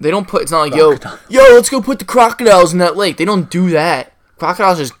and shit. they don't put. It's not like yo, let's go put the crocodiles in that lake. They don't do that.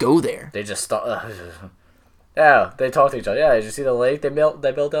 Crocodiles just go there. They just stop. Yeah, they talk to each other. Yeah, did you see the lake they built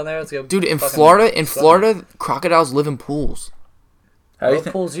down there? Let's go. Dude, in fucking swim. Florida, crocodiles live in pools. How do you What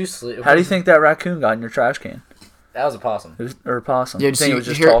think? pools you sleep? How do you think that raccoon got in your trash can? That was a possum. It was, or a possum? Yeah, You did think you, it was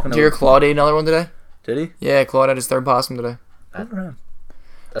just hear, talking did to you hear it? Claude ate another one today? Did he? Yeah, Claude had his third possum today. Good for him.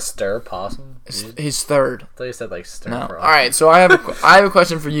 A stir possum? Dude. His third. I thought you said like stir No. fry. All right, so I have a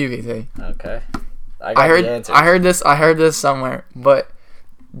question for you, VT. Okay. I I heard the answer. I heard this somewhere, but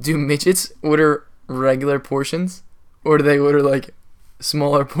do midgets order regular portions, or do they order like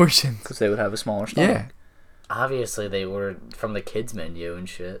smaller portions? Because they would have a smaller stomach. Yeah. Obviously, they ordered from the kids menu and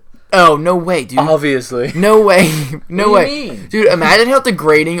shit. Oh no way, dude. Obviously. No way. No What way. do you mean? Dude, imagine how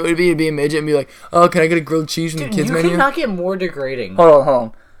degrading it would be to be a midget and be like, "Oh, can I get a grilled cheese from Dude, the kids you menu?" could not get more degrading. Hold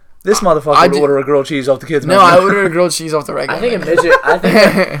on. This motherfucker I would did- order a grilled cheese off the kids' No, menu. I ordered a grilled cheese off the regular. I think a menu.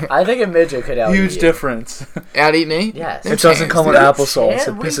 midget. I think a midget could out Huge you. difference. Out eat me? Yes. No It doesn't chance, come with dude. applesauce. Yeah,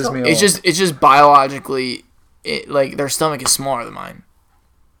 It what are you pisses me talking- off. It's just biologically, like their stomach is smaller than mine.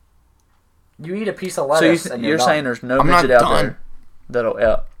 You eat a piece of So lettuce and you're done. saying there's no I'm not midget out done. there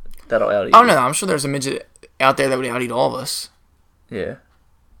that'll out eat Oh you. no, I'm sure there's a midget out there that would out eat all of us. Yeah.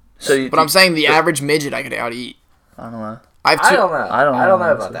 So you, But I'm saying the average midget I could out eat. I don't know. I have I two. don't know. I don't know, about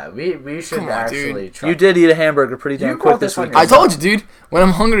honestly. that. We should Come on, actually dude. try. You did eat a hamburger pretty damn You quick brought this this on week. I told you, dude. When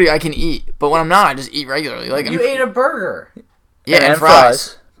I'm hungry, I can eat, but when I'm not, I just eat regularly. Like You ate a burger. yeah, and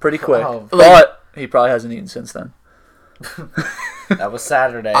fries. Pretty quick. Oh. But he probably hasn't eaten since then. That was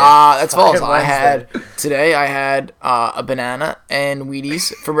Saturday. That's false. Fucking I had Wednesday. today. I had a banana and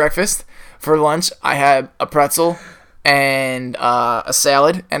Wheaties for breakfast. For lunch, I had a pretzel and a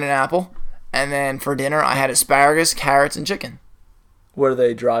salad and an apple. And then for dinner, I had asparagus, carrots, and chicken. Were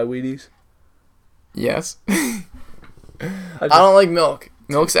they dry Wheaties? Yes. I I don't like milk.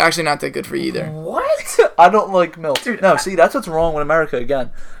 Milk's actually not that good for you either. What? I don't like milk. Dude, no, see, that's what's wrong with America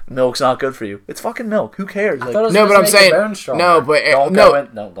again. Milk's not good for you. It's fucking milk. Who cares? Like, thought it was No, but I'm supposed to make your saying bones stronger. no, but Don't no. go in.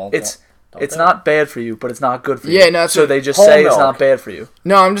 No, don't. it's don't it's do it. not bad for you, but it's not good for you. Yeah, no, that's so what- they just whole say it's milk. not bad for you.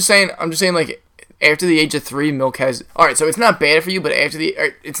 No, I'm just saying like after the age of 3, milk has. All right, so it's not bad for you, but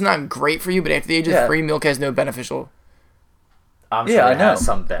it's not great for you, but after the age of Yeah. 3, milk has no beneficial. I'm Yeah, sure I it has know.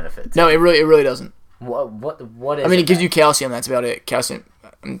 some benefits. No, it really doesn't. What is? I mean, it gives then? you calcium. That's about it. Calcium.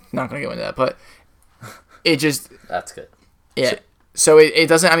 I'm not gonna go into that, but it just That's good. Yeah. So it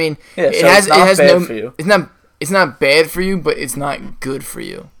doesn't. I mean, Yeah, it so has it's not it has bad no. for you. It's not bad for you, but it's not good for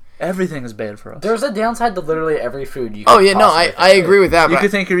you. Everything is bad for us. There's a downside to literally every food you. Oh can yeah, no, I possibly agree with that. You But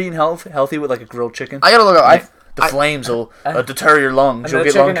could think you're eating healthy with like a grilled chicken. I gotta look up. The flames will deter your lungs. I know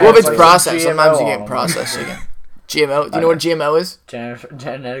You'll get chicken lung has, Well, if it's like, processed, GMO sometimes you on get them. processed chicken. GMO. Do you know what a GMO is?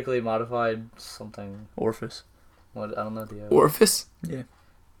 Genetically modified something. Orifice. What I don't know the Orifice. Yeah.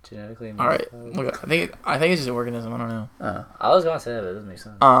 genetically All right. modified. Look, I think it's just an organism. I don't know. I was gonna say that, but it doesn't make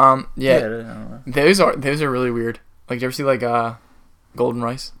sense. Yeah. I don't know. Those are really weird. Like, do you ever see like golden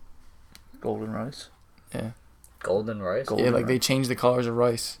rice? Golden rice. Yeah. Golden rice. Golden Yeah, like they rice. change the colors of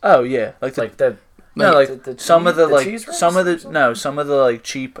rice. Oh yeah, like It's like the no, like some of the cheese rice? some of the like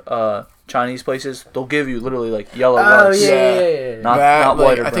cheap Chinese places they'll give you literally like yellow Oh rice. yeah. Not That,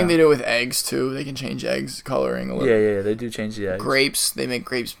 white or I think brown. they do it with eggs too. They can change eggs coloring a little. Yeah, they do change the eggs. Grapes, they make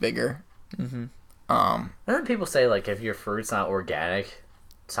grapes bigger. Mm-hmm. And then people say like if your fruit's not organic,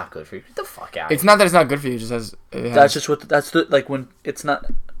 it's not good for you. Get the fuck out. It's not that it's not good for you. It just has. That's just what that's the like when it's not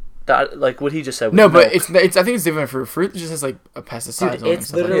that like what he just said. with No, but milk. it's. I think it's different for fruit. Just has like a pesticide. Dude,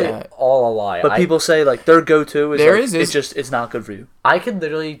 it's literally that. all a lie. But people say like their go-to is There like, is- it's not good for you. I could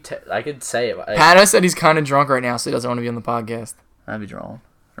literally I could say it. Like, Pano said he's kind of drunk right now, so he doesn't want to be on the podcast. That'd be drawn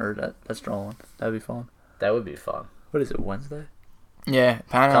or that's drawn. That'd be fun. that would be fun. What is it? Wednesday? Yeah,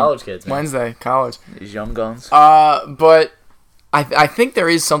 Pano. College kids, man. Wednesday, college. These young guns. But I think there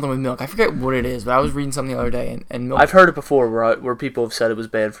is something with milk. I forget what it is, but I was reading something the other day, and milk. I've heard it before where people have said it was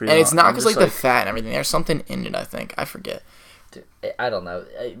bad for you. and it's not I'm because just like the fat and everything. There's something in it. I think I forget. Dude, I don't know.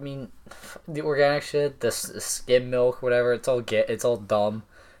 I mean, the organic shit, the skim milk, whatever. It's all dumb,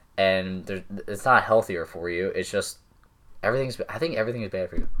 and it's not healthier for you. It's just everything's. I think everything is bad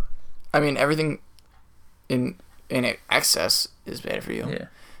for you. I mean, everything in excess is bad for you. Yeah.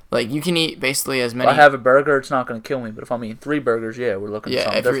 Like you can eat basically as If many. I have a burger, it's not going to kill me. But if I'm eating 3 burgers, yeah, we're looking at Yeah,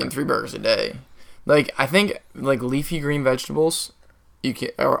 something if you're eating different. 3 burgers a day, like I think like leafy green vegetables,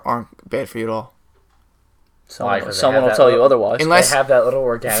 aren't bad for you at all. Why? 'Cause they Someone have will that tell you little- otherwise. Unless- They have that little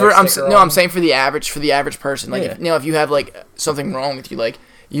organic. I'm sticker no, on I'm them. saying for the average person. Like Yeah. if you have like something wrong with you, like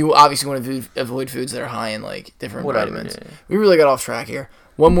you obviously want to avoid foods that are high in like different Whatever, vitamins. yeah. We really got off track here.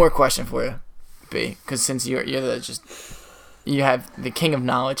 One more question for you, B, because since you have the king of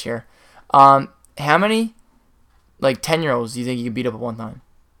knowledge here. How many like 10-year-olds do you think you could beat up at one time?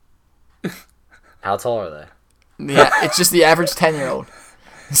 How tall are they? Yeah, it's just the average 10-year-old.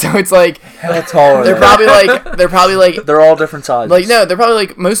 So it's like How tall are they're they? probably like They're all different sizes. like no, they're probably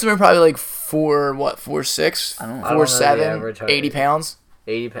like most of them are probably like 4'6", I don't know. I don't know the 4'7", average height. 80 pounds.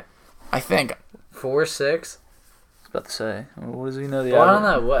 80. I think. 4'6". I was about to say. What does he know the Well, I average?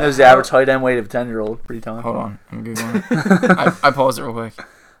 don't know. What, Knows the average height and weight of a 10-year-old. Pretty time. Hold on, I'm googling it. I paused it real quick.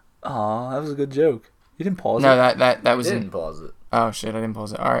 Aw, that was a good joke. You didn't pause No, it. that was didn't in. pause it. Oh shit, I didn't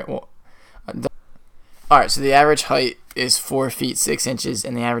pause it. All right, well. All right, so the average height is 4 feet 6 inches,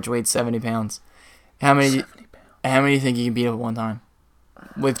 and the average weight 70 pounds. How many? 70 pounds. How many do you think you can beat up at one time?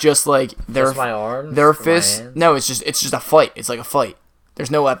 With just like Just my arms. their or my fists? hands? No, it's just a fight. It's like a fight.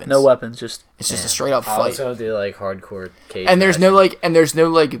 There's no weapons. No weapons, just It's just a Man, straight up I was fight. gonna do like hardcore cage. And there's no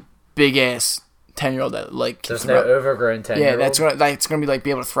action. like big ass 10-year-old that like can There's no throw. overgrown 10. Yeah, that's gonna be like be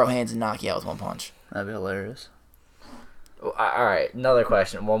able to throw hands and knock you out with one punch. that'd be hilarious. All right, another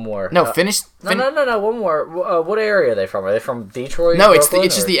question. One more. No, finish. No. One more. What area are they from? Are they from Detroit? No, it's Brooklyn,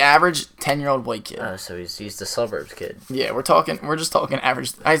 just or- the average 10-year-old white kid. Oh, so he's the suburbs kid. Yeah, we're just talking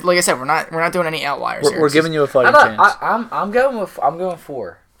average. Like I said, we're not doing any outliers here. We're It's giving you a I fighting don't, chance. I'm going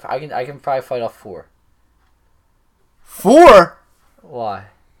 4. I can probably fight off 4. just 4. Why?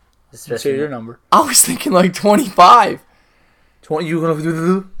 It's Let's hear your number. I was thinking like 25. 20. You gonna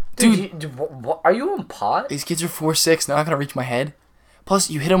do? Dude, are you on pot? These kids are 4'6". They're not gonna reach my head. Plus,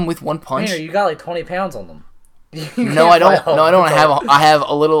 you hit them with one punch. Man, you got like 20 pounds on them. No, I don't. No, I don't have. I have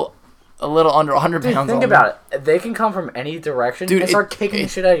a little under 100 Dude, pounds. think on about it. They can come from any direction Dude, and start kicking the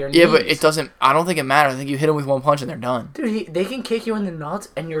shit out of your knees. Yeah, but it doesn't. I don't think it matters. I think you hit them with one punch and they're done. Dude, they can kick you in the nuts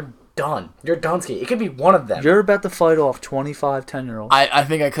and you're done. You're done ski. It could be one of them. You're about to fight off 25 10-year-olds. I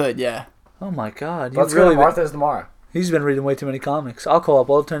think I could. Yeah. Oh my god. Let's You've go really to Martha's tomorrow. He's been reading way too many comics. I'll call up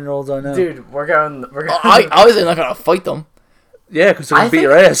all the 10-year-olds I know. Dude, we're going. I obviously not gonna fight them. Yeah, because they're going I to beat think,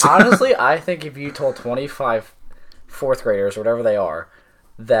 your ass. honestly, I think if you told 25 fourth graders, or whatever they are,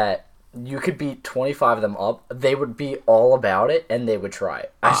 that you could beat 25 of them up, they would be all about it and they would try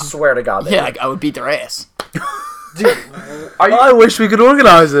it. I swear to God. They Yeah, would. I would beat their ass. Dude, are you? I wish we could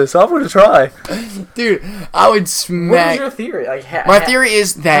organize this. I'm going to try. Dude, I would What is smack. your theory? Like, My theory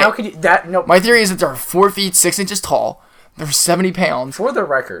is that How could you? That no. my theory is that they're 4 feet 6 inches tall. They're 70 pounds. For the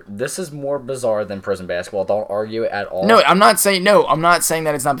record, this is more bizarre than prison basketball. Don't argue at all. No, I'm not saying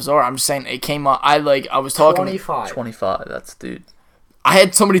that it's not bizarre. I'm just saying it came up. I was talking. 25. 25. That's dude. I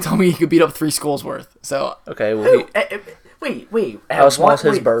had somebody tell me he could beat up 3 schools worth. So Okay, well, Wait. How small is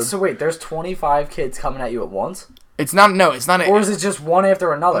his bird? So wait, there's 25 kids coming at you at once? it's not. No, it's not. Or is it just one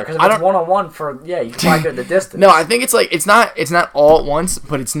after another? Because if I it's don't- one-on-one you can probably go the distance. No, I think it's like it's not all at once,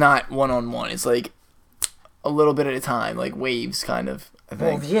 but it's not one-on-one. It's like a little bit at a time, like waves, kind of. I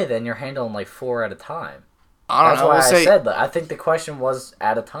Well, think. yeah, then you're handling like 4 at a time. I don't That's know. why We'll I say, said that. I think the question was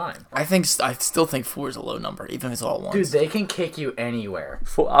at a time. I still think 4 is a low number, even if it's all at once. Dude, they can kick you anywhere.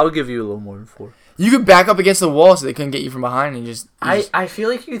 I would give you a little more than 4. You could back up against the wall so they couldn't get you from behind and just. I feel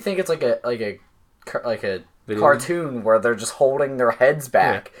like you think it's like a Video cartoon where they're just holding their heads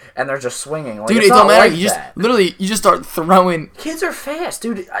back and they're just swinging. Like, dude, it's it don't not matter. like You that. just start throwing. Kids are fast,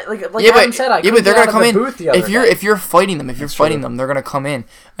 dude. Like Yeah, Adam but said, I they're couldn't get gonna out of come the in. booth the other day. If you're fighting them, true. they're gonna come in,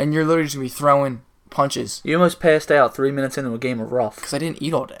 and you're literally just gonna be throwing punches. You almost passed out 3 minutes into a game of rough. Because I didn't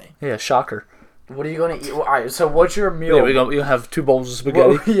eat all day. Yeah, shocker. What are you gonna eat? Well, all right, so what's your meal? Yeah, we have 2 bowls of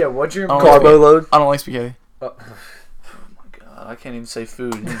spaghetti. Yeah, what's your Oh, meal? Carbo load. I don't like spaghetti. God, I can't even say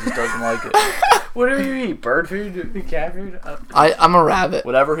food. He just doesn't like it. What do you eat? Bird food? Cat food? I'm a rabbit.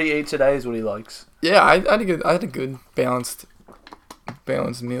 Whatever he ate today is what he likes. Yeah, I had a good balanced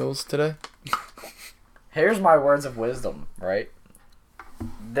meals today. Here's my words of wisdom, right?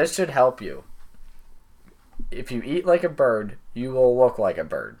 This should help you. If you eat like a bird, you will look like a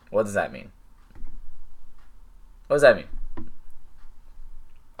bird. What does that mean? What does that mean?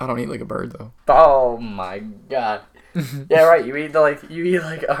 I don't eat like a bird though. Oh my god. Yeah, right. You eat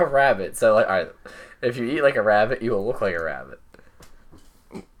like a rabbit. So like, all right, if you eat like a rabbit, you will look like a rabbit.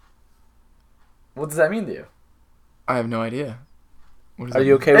 What does that mean to you? I have no idea. What does Are that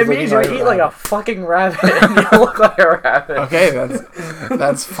you mean? okay It with means looking you eat like a fucking rabbit and you look like a rabbit. Okay,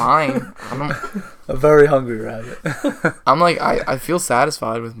 that's fine. a very hungry rabbit? I'm like I feel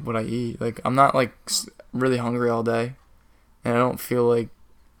satisfied with what I eat. Like I'm not like really hungry all day, and I don't feel like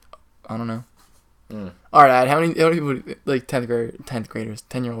I don't know. All right, Ad, how many people like 10th graders,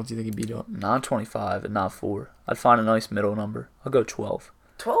 10-year-olds do you think you beat up? Not 25 and not 4. I'd find a nice middle number. I'll go 12.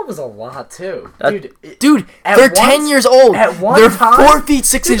 12 is a lot too, That- Dude, At they're once- 10 years old. at one They're time- 4 feet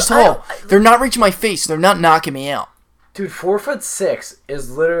 6 Dude, inches tall. They're not reaching my face. They're not knocking me out. Dude, 4'6"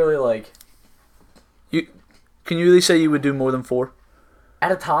 is literally like Can you really say you would do more than 4?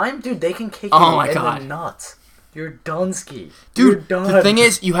 at a time, dude. They can kick Oh you my in God. the nuts. You're done, ski. You're Dude, done. the thing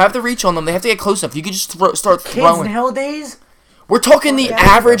is, you have to reach on them. They have to get close enough. You can just start kids throwing. nowadays, We're talking the Yeah.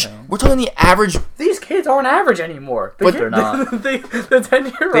 average. We're talking the average. these kids aren't average anymore. But they're not. The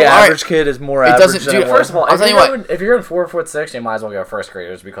 10-year-old. The average kid is more It average doesn't- than dude, it was. First of all, I'll if tell you you're, what. if you're in 4'6", you might as well go first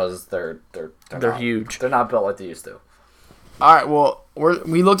graders because they're They're not, huge. They're not built like they used to. All right. Well,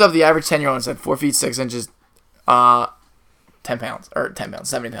 we looked up the average 10-year-old and said 4 feet 6 inches, 10 pounds or 10 pounds,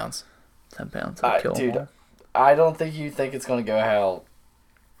 70 pounds. 10 pounds. I'd kill 'em Dude, all. I don't think you think it's gonna go how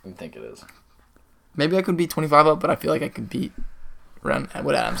you think it is. Maybe I could beat 25 up, but I feel like I could beat around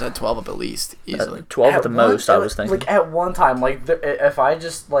what Adam said, 12 up at least easily. 12 at the most, I was thinking. Like at one time, like if I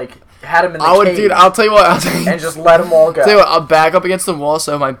just like had him in the I would, cage dude. I'll tell you what. I'll tell you. and just let them all go. Tell you what, I'll back up against the wall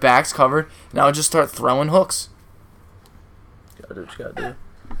so my back's covered, and I'll just start throwing hooks. Gotta do what you gotta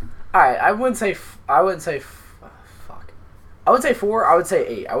do. All right, I wouldn't say. Fuck. I would say 4. I would say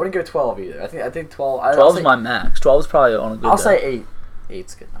 8. I wouldn't go 12 either. I think 12. 12 is my max. 12 is probably on a good I'll day. say 8.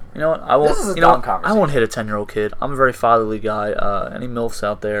 8's good. You know what? I won't. This is a you know dumb what? I conversation. won't hit a 10-year-old kid. I'm a very fatherly guy. Any milfs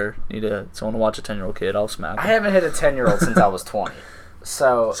out there need someone to watch a 10-year-old kid? I'll smack I them. haven't hit a 10-year-old since I was 20.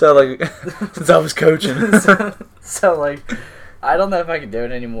 So So like, since I was coaching. so like, I don't know if I can do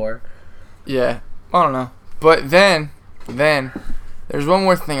it anymore. Yeah, I don't know. But then, there's one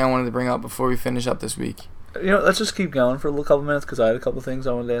more thing I wanted to bring up before we finish up this week. You know, let's just keep going for a couple minutes because I had a couple things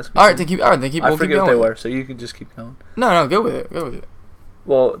I wanted to ask. All right, then keep. I We'll keep forget what going. they were, so you can just keep going. No, go with it. Go with it.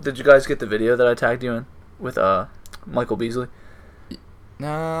 Well, did you guys get the video that I tagged you in with Michael Beasley?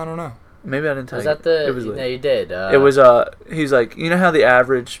 No, I don't know. Maybe I didn't tag Was that you. the? It was No, late. you did. It was he's like, you know how the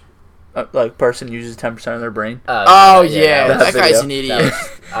average like person uses 10% of their brain. Oh yeah, that guy's video. an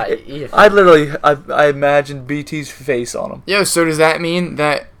idiot. I literally I imagined BT's face on him. Yo, so does that mean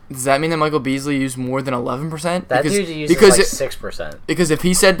that Michael Beasley used more than 11%? that dude uses like 6%. Because if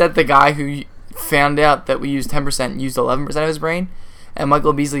he said that the guy who found out that we used 10% used 11% of his brain, and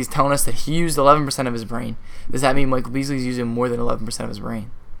Michael Beasley's telling us that he used 11% of his brain, does that mean Michael Beasley's using more than 11% of his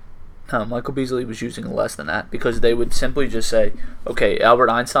brain? No, Michael Beasley was using less than that because they would simply just say, okay, Albert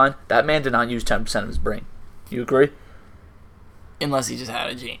Einstein, that man did not use 10% of his brain. You agree? Unless he just had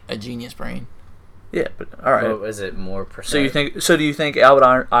a genius brain. Yeah, but all right. Or is it more percent? So you think? So do you think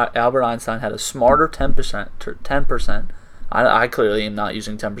Albert Einstein had a smarter 10%? 10%. I clearly am not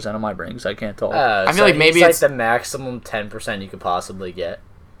using 10% of my brain because I can't talk. I feel like maybe he's it's like the maximum 10% you could possibly get.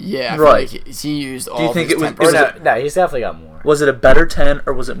 Yeah, I Right. feel like he used all. Do you of think his it was- 10%. Or no, he's definitely got more. Was it a better 10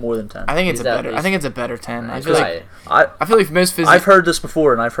 or was it more than 10? I think it's He's a better. definitely- I think it's a better 10. I He's feel like right. I feel like most physics. I've heard this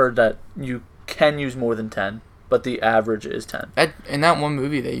before, and I've heard that you can use more than 10, but the average is 10. in that one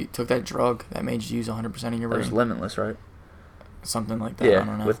movie they took that drug that made you use 100% of your It was brain, Limitless, right? something like that. I don't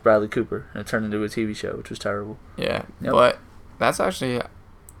Yeah, know. with Bradley Cooper, and it turned into a TV show, which was terrible. Yeah, Yep. but that's actually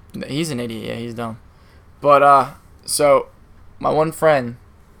he's an idiot. Yeah, he's dumb. But so my one friend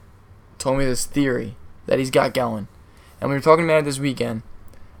told me this theory that he's got going, and we were talking about it this weekend,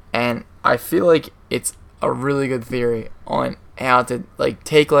 and I feel like it's a really good theory on how to like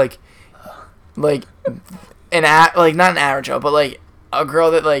take like not an average girl, but like a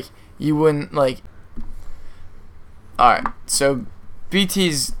girl that like you wouldn't like. All right, so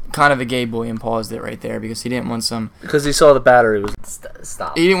BT's kind of a gay boy and paused it right there because he didn't want some. Because he saw the battery was.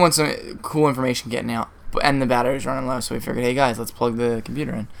 Stop. He didn't want some cool information getting out, and the battery was running low, so we figured, hey guys, let's plug the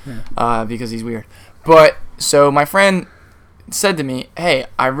computer in, because he's weird. But so my friend said to me, hey,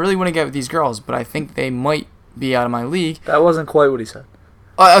 I really want to get with these girls, but I think they might be out of my league. That wasn't quite what he said.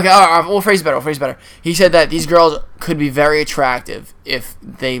 Okay, all right, we'll phrase it better. He said that these girls could be very attractive if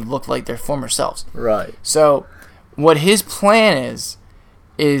they look like their former selves. Right. So what his plan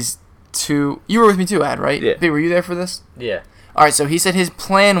is to. You were with me too, Ad, right? Yeah. Hey, were you there for this? Yeah. All right, so he said his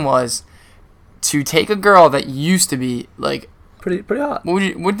plan was to take a girl that used to be like, Pretty hot. what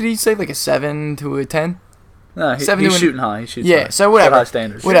did he say, like a 7 to a 10? No, Seven he's to an- shooting high. He shoots Yeah, high. so whatever. High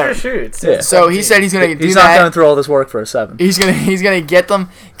standards. Whatever. Shoots. Yeah. So he said he's gonna do He's that. not going through all this work for a 7. He's gonna get them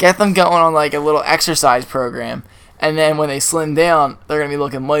going on like a little exercise program, and then when they slim down, they're gonna be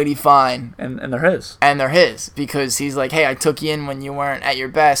looking mighty fine, And they're his. and they're his because he's like, hey, I took you in when you weren't at your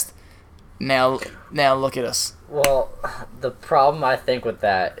best. Now look at us. Well, the problem I think with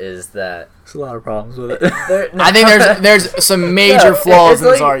that is that There's a lot of problems with it. I think there's some major flaws in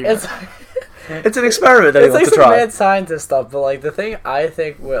this argument. It's an experiment that he It's like wants to some try. mad scientist stuff, but like the thing I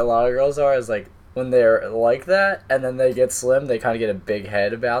think what a lot of girls are is like when they're like that and then they get slim, they kind of get a big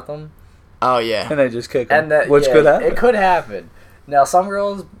head about them, Oh yeah. And they just kick him. and that Which yeah, could happen. It could happen. Now some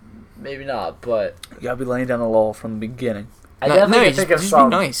girls, maybe not, but You gotta be laying down the law from the beginning. I No, definitely you can just, think of just some.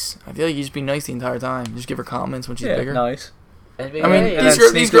 be nice. I feel like you just be nice the entire time. Just give her compliments when she's Yeah, bigger. nice. And be, I mean, hey, And these,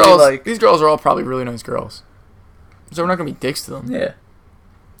 then these sneakily, girls, like- these girls are all probably really nice girls. So we're not gonna be dicks to them. Yeah.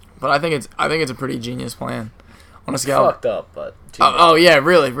 But I think it's a pretty genius plan. On a scale. fucked up, but Oh yeah,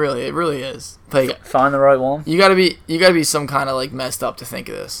 really, it really is. Like Find the right one. you gotta be some kind of like messed up to think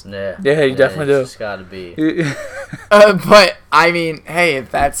of this. yeah, Yeah, you definitely do. It's gotta be. But I mean, hey, if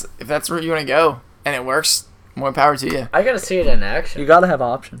that's where you want to go and it works, more power to you. I gotta see it in action. You gotta have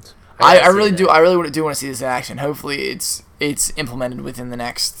options. I gotta see really it. do. I really do want to see this in action. Hopefully, it's implemented within the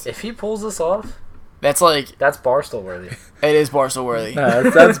next. If he pulls this off, That's like that's Barstool worthy. it is Barstool worthy. No,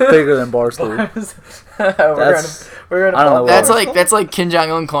 that's bigger than Barstool. we're gonna I don't know That's why. like Kim Jong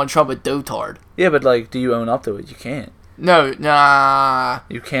Un calling Trump a dotard. Yeah, but like, do you own up to it? You can't. No, nah.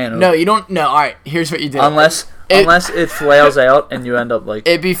 You can't. No, you don't. No, all right. Here's what you do. Unless it flails out and you end up like.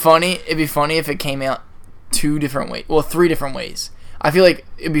 It'd be funny if it came out two different ways. Well, three different ways. I feel like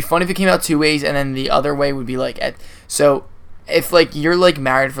it'd be funny if it came out two ways, and then the other way would be like so. If like you're like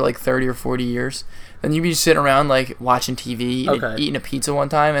married for like 30 or 40 years, then you'd be just sitting around like watching TV, Okay. eating a pizza one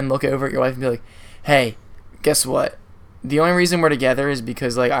time, and look over at your wife and be like, "Hey, guess what? The only reason we're together is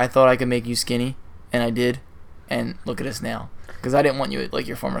because like I thought I could make you skinny, and I did, and look at us now. Because I didn't want you like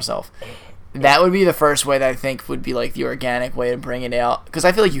your former self." That would be the first way that I think would be like the organic way to bring it out. Because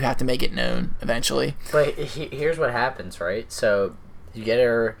I feel like you have to make it known eventually. But here's what happens, right? So you get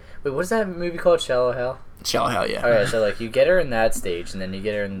her. Wait, what's that movie called? Shallow Hell. Shallow hell yeah. Okay, so like you get her in that stage, and then you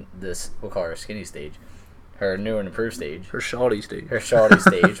get her in this. We'll call her skinny stage, her new and improved stage, Her shoddy stage. her shawty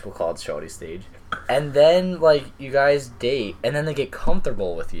stage. We'll call it shawty stage, and then like you guys date, and then they get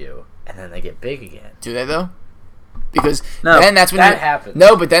comfortable with you, and then they get big again. Do they though? Because No, then that's when that you, happens.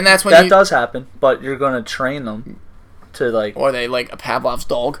 No, but then that's when That you does happen, but you're gonna train them to like. or they like a Pavlov's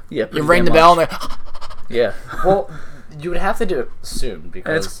dog. Yeah, You pretty ring the damn bell much. and they Yeah, Well, you would have to do it soon and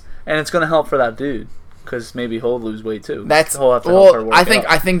because it's gonna help for that dude because maybe he'll lose weight too. that's He'll have to help her well. work I think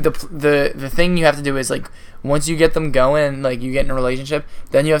out. the thing you have to do is like once you get them going and like you get in a relationship,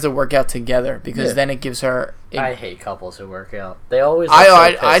 then you have to work out together because Yeah. then it gives her. I hate couples who work out. They always. I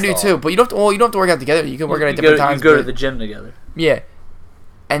look so do pissed too, off. but you don't. Well, you don't have to work out together. You can work out at You different go, times. You go to but- the gym together yeah,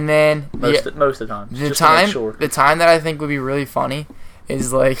 and then most of the time. the just to time make sure. the time that I think would be really funny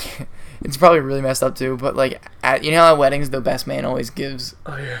is like, it's probably really messed up too, but like, you know how at weddings the best man always gives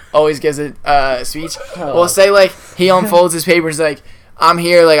a speech? Well, say like, he unfolds his papers like, I'm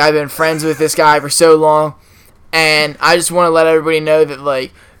here, like, I've been friends with this guy for so long, and I just want to let everybody know that,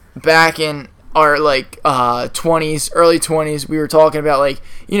 like, back in our, like, 20s, early 20s, we were talking about, like,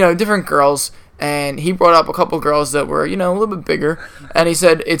 you know, different girls, and he brought up a couple girls that were, you know, a little bit bigger, and he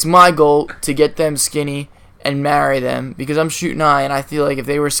said, it's my goal to get them skinny and marry them, because I'm shooting high, and I feel like if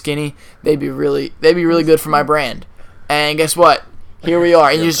they were skinny, they'd be really good for my brand. And guess what? Here we are.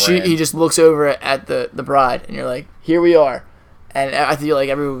 And he just looks over at the bride, and you're like, here we are. And I feel like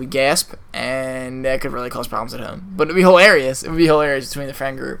everyone would gasp, and that could really cause problems at home. But it'd be hilarious. It would be hilarious between the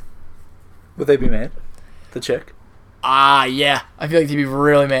friend group. Would they be mad? The chick? Yeah. I feel like they'd be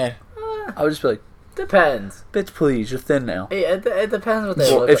really mad. I would just be like, Depends. bitch, please, you're thin now. It depends what they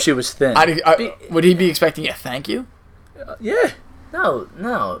Well, look if like. she was thin. Would he be expecting a thank you? Yeah.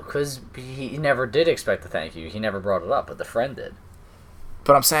 No, because he never did expect a thank you. He never brought it up, but the friend did.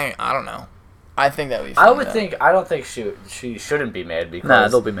 But I'm saying, I don't know. I think that would be I funny, don't think she shouldn't be mad because Nah,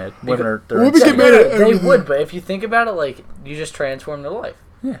 they'll be mad. Women are... Women get mad at they everything. would, but if you think about it, like, you just transformed their life.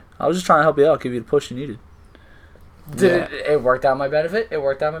 Yeah. I was just trying to help you out, give you the push you needed. It worked out my benefit. It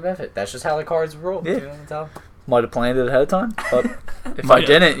worked out my benefit. That's just how the cards roll. Yeah. You know what I'm telling? Might have planned it ahead of time, but if Might I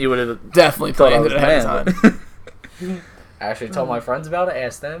didn't, you would have Definitely thought I planned was it ahead of mad. time. I actually told my friends about it.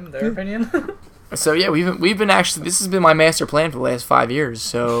 Asked them their opinion. So yeah, we've been actually, this has been my master plan for the last 5 years.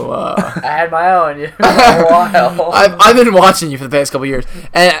 So I had my own for a while. I've been watching you for the past couple years,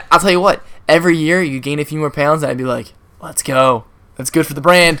 and I'll tell you what. Every year you gain a few more pounds, and I'd be like, "Let's go, that's good for the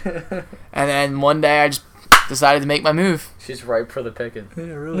brand." And then one day I just decided to make my move. She's ripe for the picking. Yeah,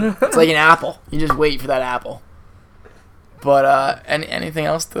 really. It's like an apple. You just wait for that apple. But anything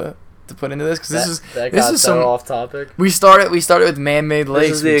else to put into this? Because That this got is so some. off topic. We started with man-made lakes.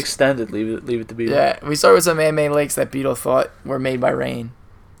 This is the which- extended. Leave it to be. Yeah, we started with some man-made lakes that Beetle thought were made by rain.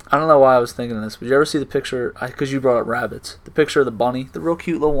 I don't know why I was thinking of this, but you ever see the picture? Because you brought up rabbits. The picture of the bunny, the real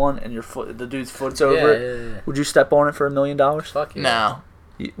cute little one, and the dude's foot's over it. Yeah. Would you step on it for $1 million? Fuck you. No,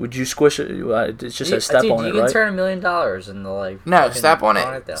 Would you squish it? It just says step Dude, on it, you can right? turn $1 million into like. No, fucking step on it.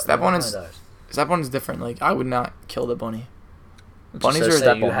 $100,000. Step on it. $100,000. that one is different. Like I would not kill the bunny. It just Bunnies says are-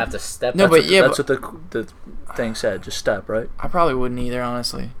 step You on have it. to step. No, but yeah, That's what the thing said. Just step, right? I probably wouldn't either,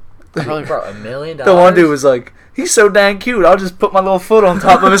 honestly. I probably Bro, $1 million. The one dude was like, "He's so dang cute. I'll just put my little foot on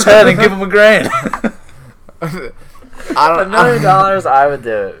top of his head and give him $1,000." I $1 don't. million. I would do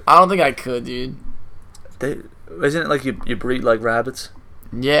it. I don't think I could, dude. Isn't it like you breed like rabbits?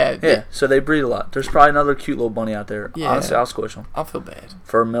 Yeah. Yeah, so they breed a lot. There's probably another cute little bunny out there. Yeah. Honestly, I'll squish them I'll feel bad.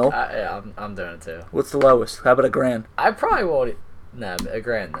 for $1 mil. I'm doing it too. What's the lowest? How about $1,000? I probably won't. Nah,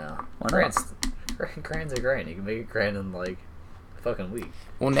 $1,000 now. Why not? Grand's $1,000. You can make $1,000 in like a fucking week.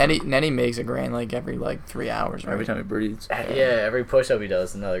 Well, Nettie makes $1,000 like every 3 hours, right? Every time he breeds. Yeah, every push up he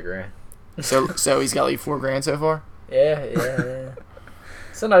does another grand. So he's got like $4,000 so far. Yeah.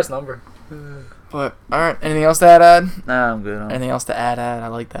 It's a nice number. But all right, anything else to add? Nah, I'm good. Anything else to add? I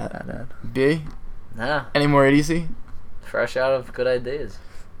like that. Add. B. Nah, Any more idiocy? fresh out of good ideas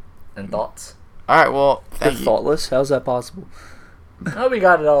and thoughts. All right. Well, You're thank you. thoughtless? How's that possible? Oh, we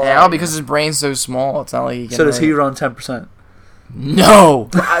got it all. Now out. because his brain's so small, it's not like he can. So does he really- run 10%? No.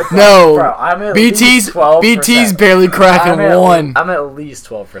 No. Bro, I'm at BT's least 12%. BT's barely cracking one. I'm at least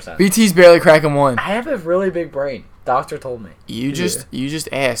 12%. BT's barely cracking one. I have a really big brain. Doctor told me. You just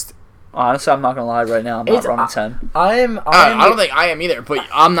asked. Honestly, I'm not going to lie right now. I'm not It's- running 10. I don't think I am either, but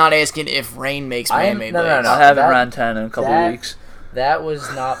I'm not asking if rain makes I am- man-made no, no, lakes. no. I haven't that- ran 10 in a couple of weeks. That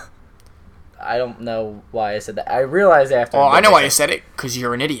was not. I don't know why I said that. I realized after. Oh, I know that why you said it, because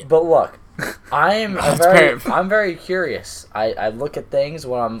you're an idiot. But look, I'm That's I'm very curious. I look at things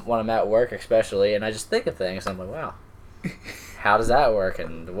when I'm at work, especially, and I just think of things. I'm like, wow, how does that work?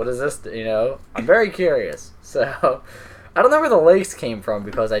 And what is this? You know, I'm very curious. So I don't know where the lakes came from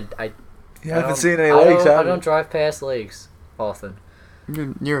because I You I haven't don't- seen any I lakes, don't- I have don't you? drive past lakes often.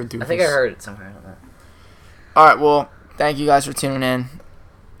 You're a doofus. I think I heard it somewhere. I don't know. All right, well, thank you guys for tuning in.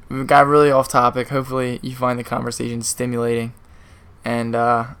 We got really off topic. Hopefully, you find the conversation stimulating. And,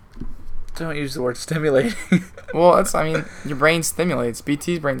 Don't use the word stimulating. well, your brain stimulates.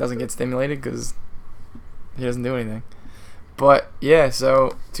 BT's brain doesn't get stimulated because he doesn't do anything. But, yeah,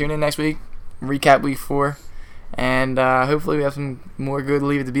 so tune in next week, recap week 4, and hopefully we have some more good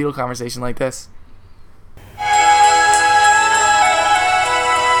Leave It to Beetle conversation like this.